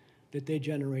 curves that they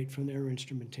generate from their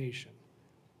instrumentation.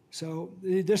 So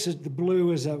this is, the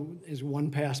blue is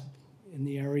one pass in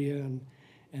the area,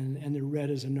 and the red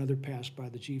is another pass by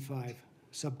the G5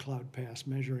 subcloud pass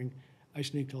measuring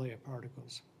ice nuclei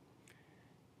particles.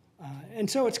 And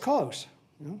so it's close,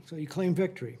 so you claim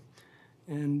victory.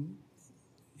 And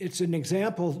it's an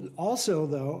example also,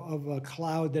 though, of a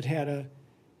cloud that had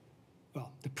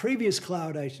the previous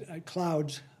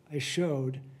clouds I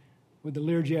showed with the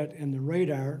Learjet and the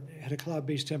radar had a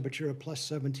cloud-based temperature of plus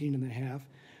 17.5.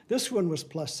 This one was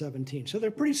plus 17. So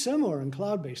they're pretty similar in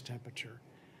cloud-based temperature.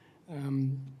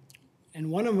 And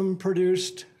one of them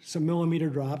produced some millimeter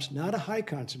drops, not a high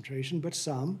concentration, but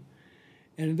some.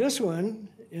 And this one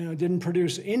didn't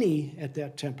produce any at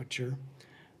that temperature.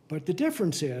 But the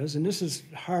difference is, and this is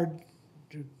hard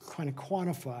to kind of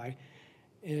quantify,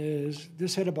 is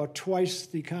this had about twice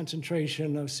the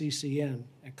concentration of CCN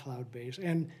at cloud base,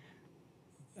 and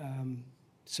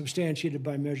substantiated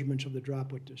by measurements of the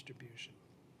droplet distribution.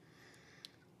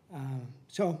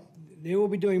 So they will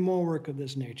be doing more work of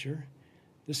this nature.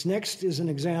 This next is an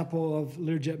example of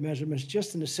Learjet measurements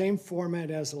just in the same format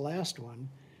as the last one,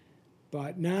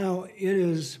 but now it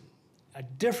is a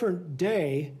different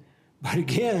day, but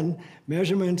again,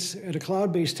 measurements at a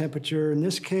cloud-based temperature. In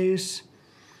this case,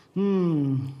 I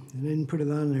didn't put it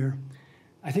on there.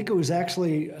 I think it was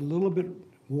actually a little bit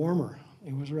warmer.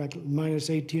 It was minus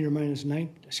 18 or minus 9,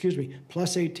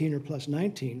 plus 18 or plus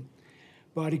 19.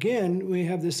 But again, we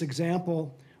have this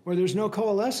example where there's no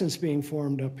coalescence being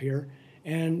formed up here.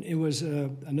 And it was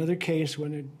another case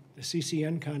when the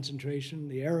CCN concentration,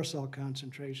 the aerosol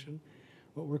concentration,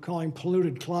 what we're calling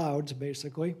polluted clouds,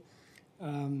 basically,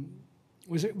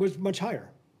 was much higher.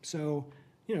 So,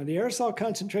 the aerosol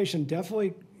concentration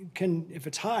definitely can, if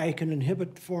it's high, can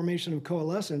inhibit the formation of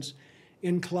coalescence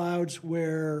in clouds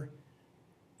where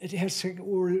it has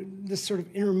this sort of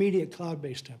intermediate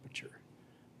cloud-based temperature.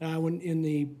 Now, in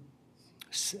the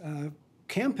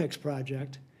CAMPEX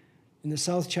project, in the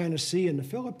South China Sea and the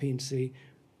Philippine Sea,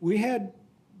 we had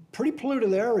pretty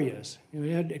polluted areas. We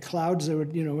had clouds that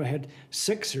would, had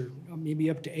 600 or maybe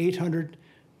up to 800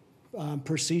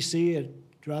 per cc at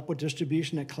droplet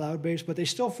distribution at cloud base, but they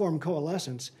still formed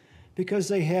coalescence because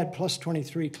they had plus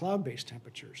 23 cloud-based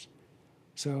temperatures.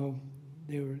 So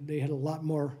they had a lot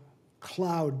more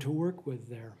cloud to work with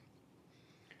there.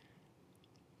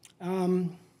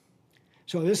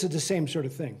 So this is the same sort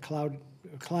of thing,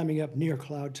 climbing up near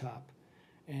cloud top,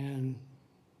 and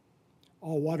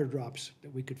all water drops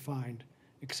that we could find,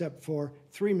 except for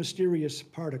 3 mysterious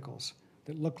particles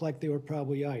that looked like they were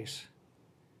probably ice.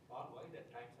 Why the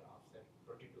times are offset?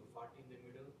 20 to 40 in the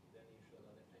middle, then you show the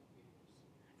other time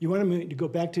periods. You want me to go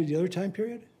back to the other time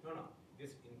period? No, in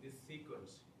this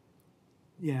sequence.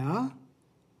 Yeah.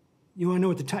 You want to know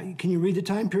what the time, can you read the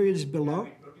time periods below?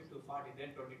 Yeah, 20 to 40, then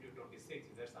 20 to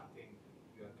 26. Is there something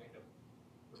you are kind of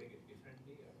putting it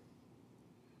differently?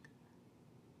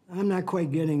 Or? I'm not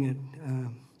quite getting it.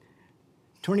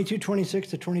 2226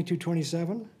 to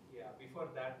 2227? Yeah, before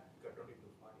that, 20 to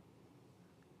 40.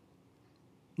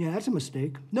 Yeah, that's a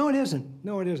mistake. No, it isn't.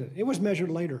 No, it isn't. It was measured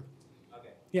later. Okay.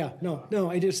 Yeah, no,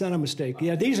 it's not a mistake.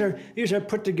 Yeah, these are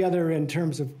put together in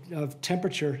terms of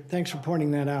temperature. Thanks for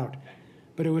pointing that out.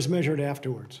 But it was measured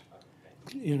afterwards.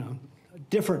 A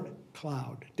different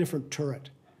cloud, different turret.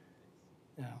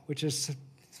 Yeah, which is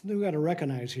something we've got to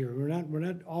recognize here. We're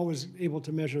not always able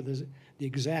to measure the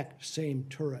exact same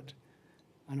turret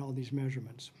on all these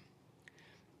measurements.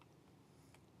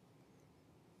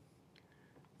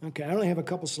 Okay, I only have a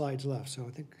couple slides left, so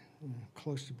I think I'm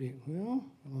close to being,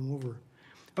 I'm over.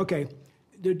 Okay,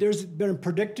 there's been a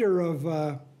predictor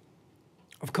of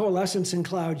coalescence in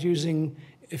clouds using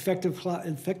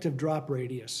effective drop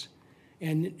radius.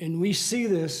 And we see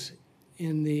this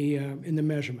in the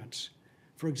measurements.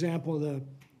 For example, the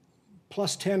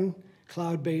plus 10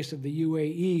 cloud base of the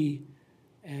UAE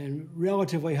and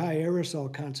relatively high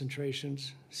aerosol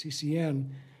concentrations, CCN,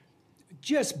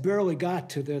 just barely got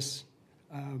to this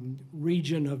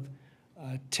region of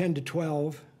 10 to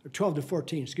 12, or 12 to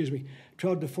 14,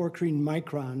 12 to 14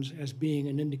 microns as being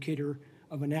an indicator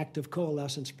of an active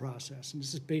coalescence process. And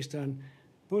this is based on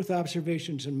both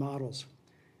observations and models.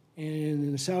 And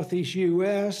in the southeast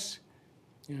U.S.,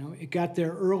 it got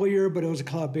there earlier, but it was a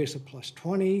cloud base of plus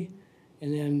 20.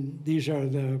 And then these are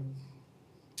the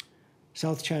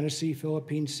South China Sea,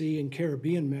 Philippine Sea, and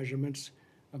Caribbean measurements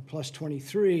of plus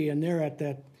 23, and they're at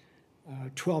that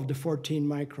 12 to 14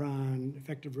 micron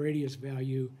effective radius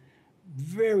value,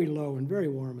 very low and very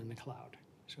warm in the cloud.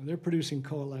 So they're producing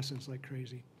coalescence like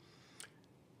crazy.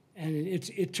 And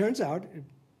it turns out it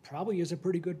probably is a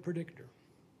pretty good predictor.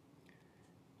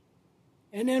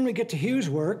 And then we get to Hugh's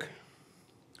work,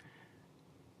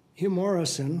 Hugh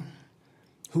Morrison,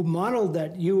 who modeled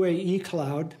that UAE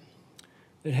cloud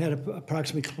that had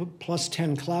approximately plus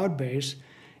 10 cloud base.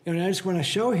 And I just want to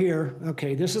show here,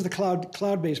 okay, this is the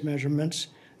cloud-based measurements,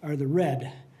 are the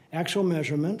red, actual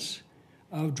measurements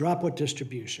of droplet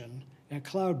distribution at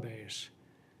cloud base.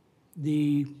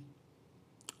 The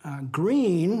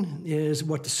green is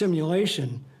what the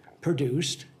simulation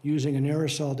produced using an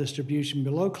aerosol distribution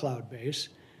below cloud base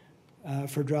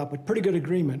for droplet. Pretty good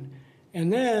agreement.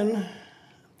 And then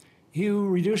you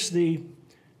reduce the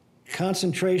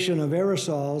concentration of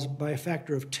aerosols by a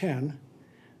factor of 10,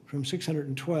 from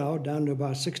 612 down to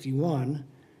about 61.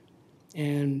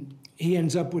 And he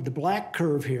ends up with the black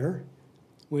curve here,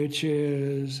 which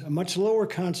is a much lower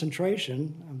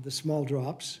concentration of the small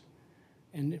drops.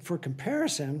 And for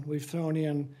comparison, we've thrown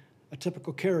in a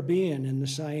typical Caribbean in the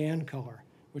cyan color,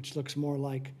 which looks more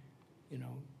like,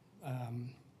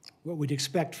 what we'd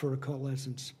expect for a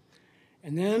coalescence.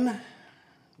 And then,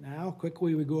 now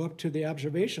quickly we go up to the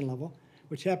observation level,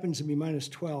 which happens to be minus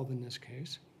 12 in this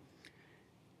case.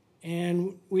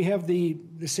 And we have the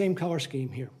same color scheme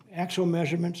here. Actual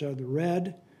measurements are the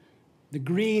red. The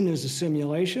green is the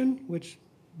simulation, which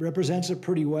represents it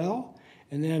pretty well.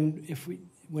 And then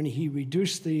when he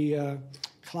reduced the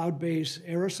cloud-based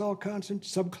aerosol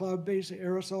subcloud-based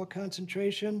aerosol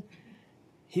concentration,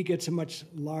 he gets a much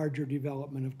larger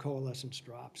development of coalescence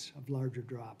drops, of larger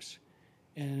drops.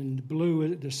 And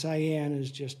blue, the cyan,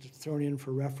 is just thrown in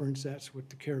for reference. That's what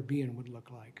the Caribbean would look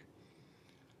like.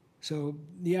 So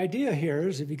the idea here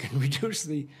is if you can reduce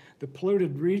the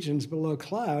polluted regions below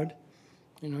cloud,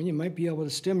 you might be able to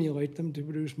stimulate them to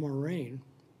produce more rain.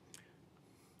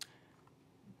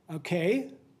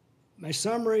 Okay, my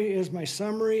summary is my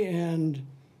summary, and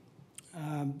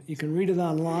you can read it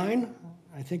online.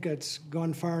 I think that's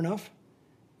gone far enough,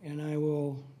 and I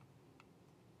will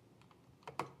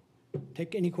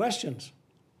take any questions.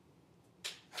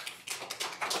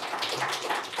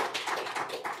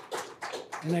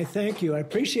 And I thank you. I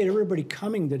appreciate everybody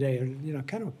coming today.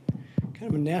 Kind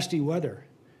of a nasty weather.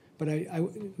 But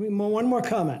one more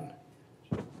comment.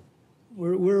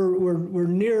 We're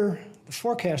near the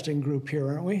forecasting group here,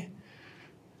 aren't we?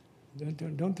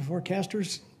 Don't the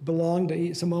forecasters belong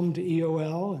to some of them to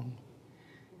EOL and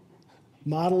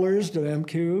modelers to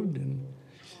M-cubed? And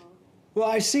well,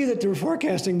 I see that they're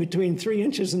forecasting between 3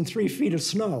 inches and 3 feet of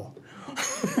snow.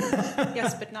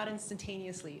 Yes, but not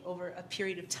instantaneously, over a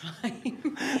period of time.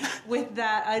 With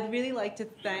that, I'd really like to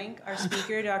thank our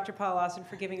speaker, Dr. Paul Lawson,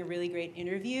 for giving a really great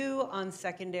interview on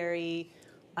secondary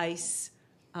ice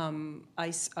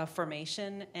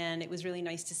formation, and it was really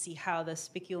nice to see how the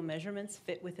SPICULE measurements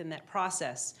fit within that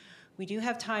process. We do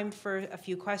have time for a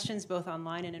few questions, both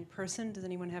online and in person. Does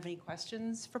anyone have any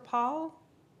questions for Paul?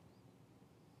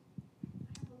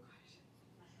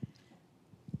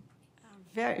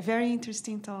 Very, very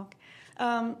interesting talk.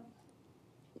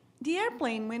 The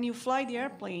airplane, when you fly the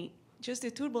airplane, just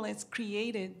the turbulence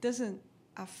created doesn't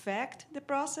affect the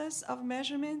process of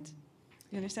measurement?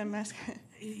 You understand my asking?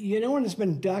 What has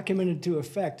been documented to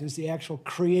affect is the actual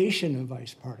creation of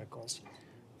ice particles.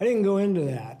 I didn't go into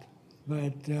that,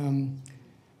 but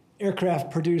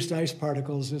aircraft-produced ice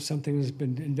particles is something that's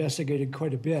been investigated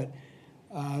quite a bit.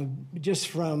 Just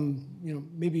from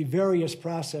maybe various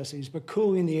processes, but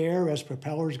cooling the air as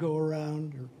propellers go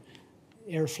around or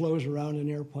air flows around an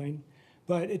airplane.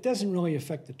 But it doesn't really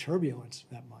affect the turbulence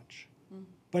that much. Mm.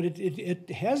 But it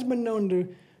has been known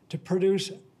to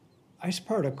produce ice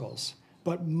particles,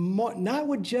 but not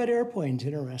with jet airplanes,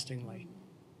 interestingly.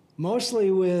 Mostly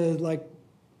with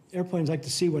airplanes like the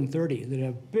C-130 that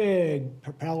have big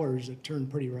propellers that turn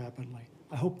pretty rapidly.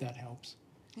 I hope that helps.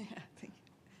 Yeah, thank you.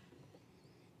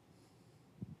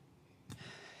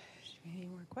 Any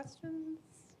more questions?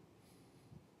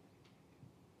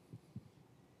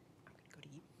 Go to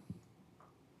you.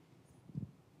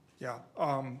 Yeah,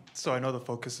 so I know the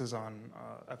focus is on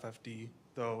FFD,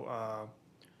 though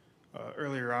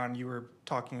earlier on you were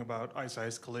talking about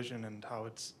ice-ice collision and how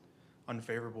it's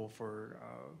unfavorable for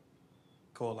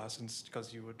coalescence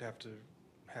because you would have to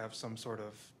have some sort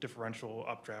of differential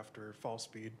updraft or fall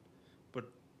speed.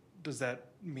 But does that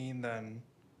mean then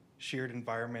sheared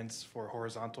environments for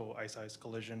horizontal ice-ice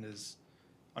collision is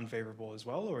unfavorable as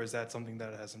well, or is that something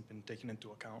that hasn't been taken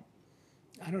into account?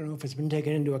 I don't know if it's been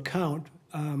taken into account.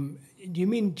 Do you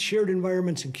mean sheared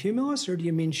environments in cumulus, or do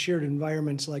you mean sheared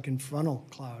environments like in frontal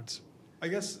clouds? I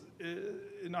guess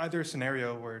in either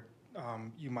scenario where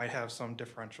you might have some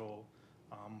differential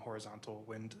horizontal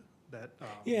wind that.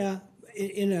 Yeah,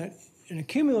 in a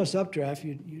cumulus updraft,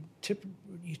 you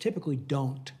typically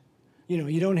don't.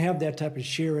 You don't have that type of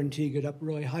shear until you get up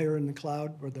really higher in the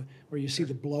cloud where you see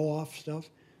the blow off stuff.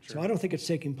 Sure. So I don't think it's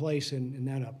taking place in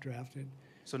that updraft.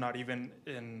 So not even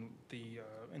in the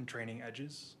entraining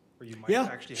edges, where you might Yeah,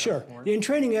 actually have sure. more? The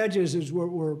entraining edges is what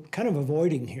we're kind of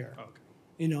avoiding here.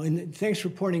 Okay. And thanks for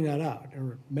pointing that out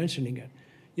or mentioning it.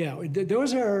 Yeah,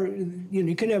 those are,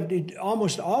 you can have,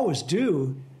 almost always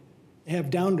do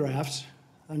have downdrafts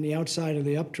on the outside of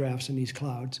the updrafts in these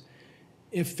clouds.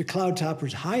 If the cloud topper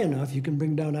is high enough, you can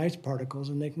bring down ice particles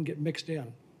and they can get mixed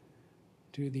in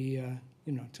to the,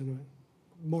 to the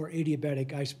more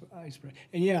adiabatic ice.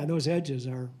 And yeah, those edges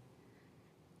are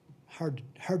hard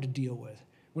to deal with.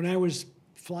 When I was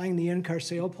flying the NCAR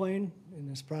sailplane in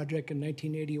this project in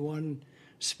 1981,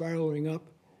 spiraling up,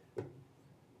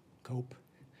 cope.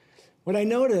 What I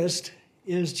noticed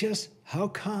is just how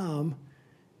calm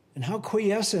and how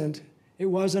quiescent it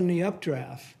was on the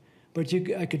updraft. But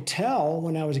I could tell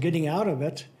when I was getting out of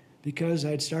it because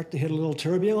I'd start to hit a little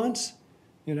turbulence,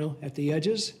 at the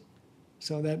edges.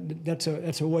 So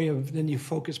that's a way of, then you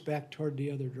focus back toward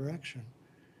the other direction.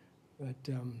 But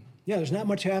yeah, there's not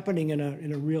much happening in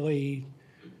a really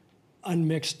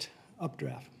unmixed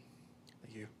updraft.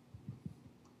 Thank you.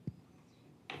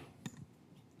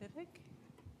 Vivek?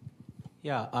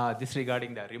 Yeah, this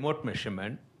regarding the remote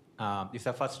measurement. This is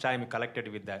the first time you collected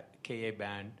with the Ka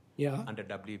band and the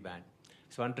W band.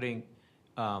 So wondering,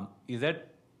 is that,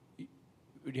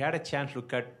 you had a chance to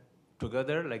look at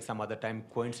together, like some other time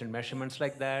coincident measurements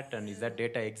like that, and is that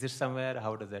data exist somewhere?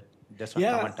 How does that, just want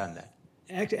to comment on that.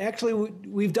 Actually,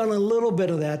 we've done a little bit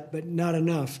of that, but not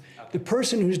enough. Okay. The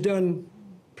person who's done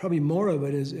probably more of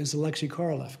it is Alexei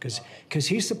Korolev, because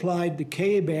he supplied the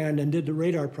Ka band and did the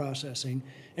radar processing,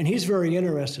 and he's very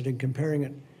interested in comparing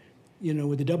it,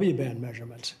 with the W band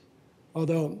measurements.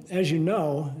 Although, as you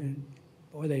know,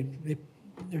 boy,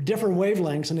 they're different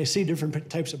wavelengths and they see different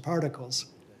types of particles.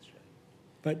 That's right.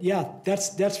 But yeah,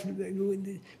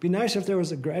 it'd be nice if there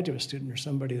was a graduate student or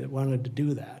somebody that wanted to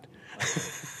do that.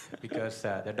 Because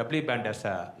the W band has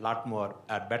a lot more,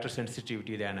 better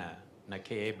sensitivity than a Ka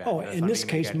band. Oh, in this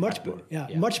case, much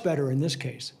better in this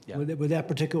case with that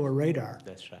particular radar.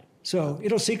 That's right. So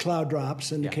it'll see cloud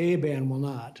drops, and the Ka band will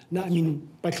not. I mean,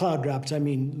 by cloud drops, I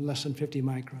mean less than 50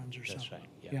 microns or so. That's right.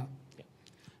 Yeah.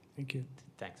 Thank you.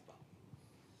 Thanks, Bob.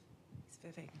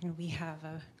 Thanks, Vivek. We have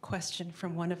a question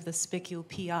from one of the SPICULE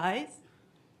PIs.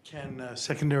 Can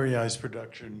secondary ice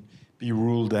production be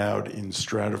ruled out in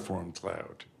stratiform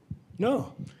cloud?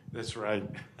 No. That's right.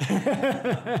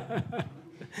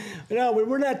 No,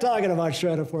 we're not talking about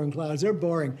stratiform clouds. They're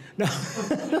boring. No.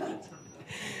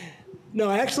 No,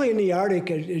 actually in the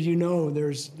Arctic, as you know,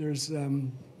 there's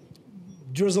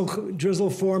drizzle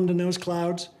formed in those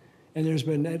clouds, and there's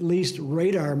been at least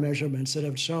radar measurements that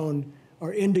have shown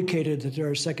or indicated that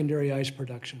there is secondary ice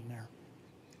production there.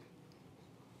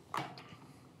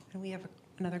 And we have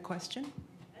another question.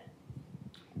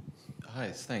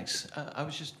 Hi, thanks. I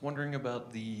was just wondering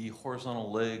about the horizontal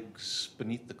legs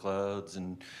beneath the clouds,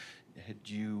 and had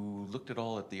you looked at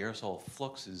all at the aerosol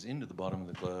fluxes into the bottom of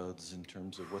the clouds in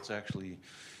terms of what's actually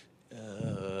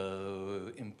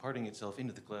imparting itself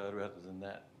into the cloud rather than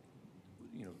that,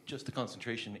 just the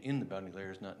concentration in the boundary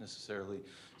layers, not necessarily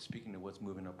speaking to what's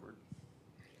moving upward?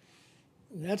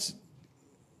 That's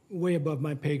way above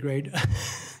my pay grade.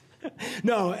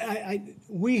 No,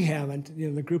 we haven't.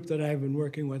 The group that I've been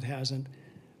working with hasn't.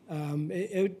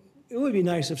 It would be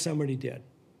nice if somebody did.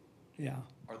 Yeah.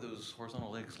 Are those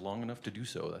horizontal legs long enough to do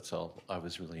so? That's all I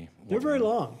was really wondering. They're very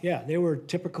long. Yeah, they were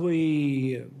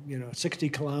typically 60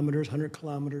 kilometers, 100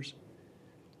 kilometers.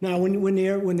 Now, when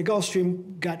the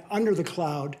Gulfstream got under the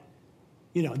cloud,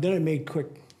 then it made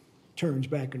quick turns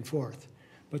back and forth.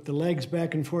 But the legs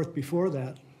back and forth before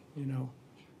that,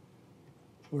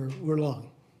 were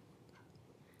long.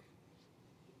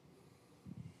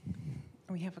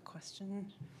 We have a question.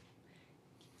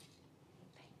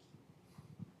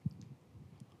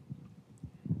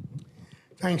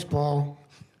 Thanks, Paul.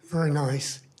 Very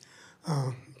nice.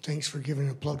 Thanks for giving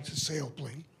a plug to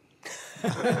Sailplane.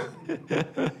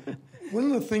 One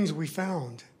of the things we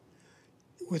found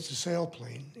with the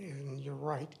Sailplane, and you're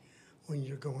right, when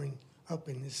you're going up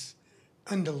in this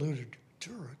undiluted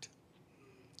turret,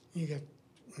 you get,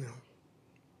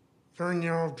 very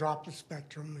narrow droplet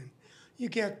spectrum, and you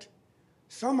get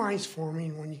some ice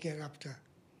forming when you get up to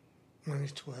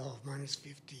minus 12, minus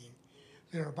 15,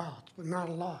 thereabouts, but not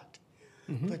a lot.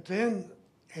 Mm-hmm. But then,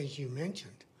 as you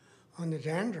mentioned, on the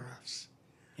dandruffs,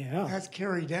 that's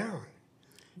carried down.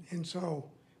 And so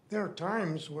there are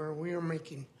times where we are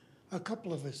making a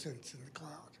couple of ascents in the cloud.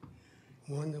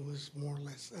 One that was more or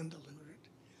less undiluted,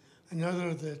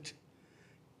 another that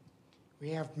we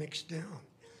have mixed down.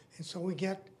 And so we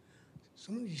get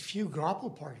some of these few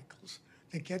droplet particles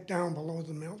that get down below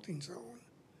the melting zone,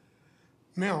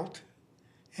 melt,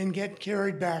 and get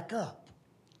carried back up.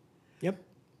 Yep.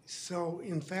 So,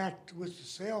 in fact, with the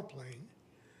sailplane,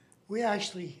 we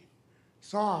actually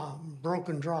saw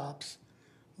broken drops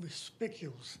with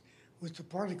spicules with the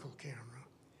particle camera.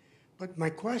 But my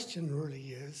question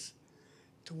really is,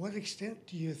 to what extent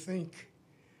do you think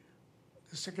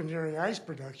the secondary ice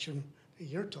production that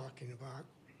you're talking about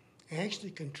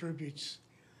actually contributes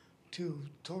to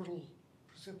total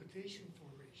precipitation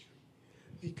formation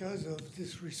because of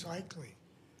this recycling?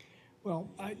 Well,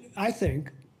 I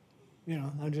think,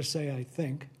 I'll just say I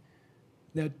think,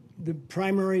 that the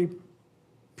primary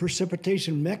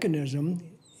precipitation mechanism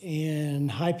in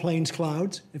high plains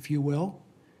clouds, if you will,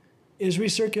 is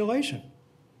recirculation.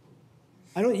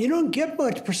 You don't get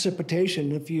much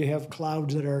precipitation if you have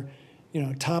clouds that are,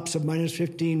 tops of minus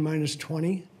 15, minus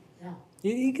 20. Yeah.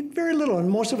 You get very little, and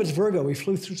most of it's Virgo. We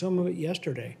flew through some of it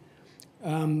yesterday.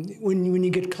 When you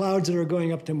get clouds that are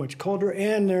going up to much colder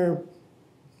and they're,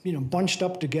 bunched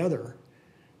up together,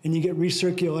 and you get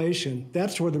recirculation,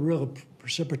 that's where the real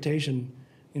precipitation,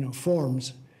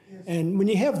 forms. Yes. And when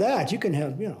you have that, you can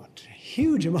have, a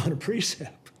huge amount of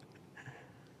precip.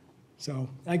 So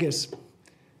I guess,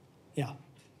 yeah.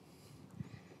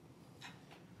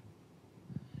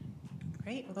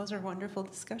 Great. Well, those are wonderful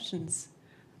discussions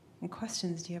and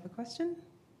questions. Do you have a question?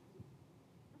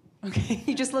 Okay,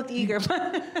 you just looked eager.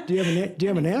 Do you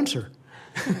have an answer?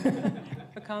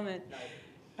 A comment.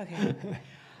 Okay.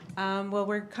 Well,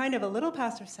 we're kind of a little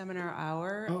past our seminar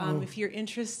hour. If you're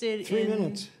interested 3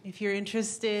 minutes. If you're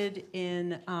interested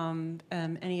in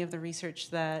any of the research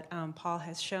that Paul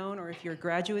has shown, or if you're a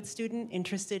graduate student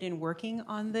interested in working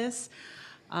on this,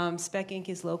 SPEC Inc.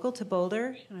 is local to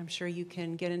Boulder, and I'm sure you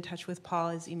can get in touch with Paul.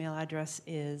 His email address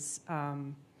is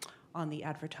on the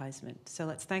advertisement. So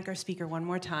let's thank our speaker one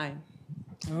more time.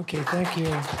 Okay, thank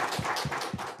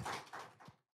you.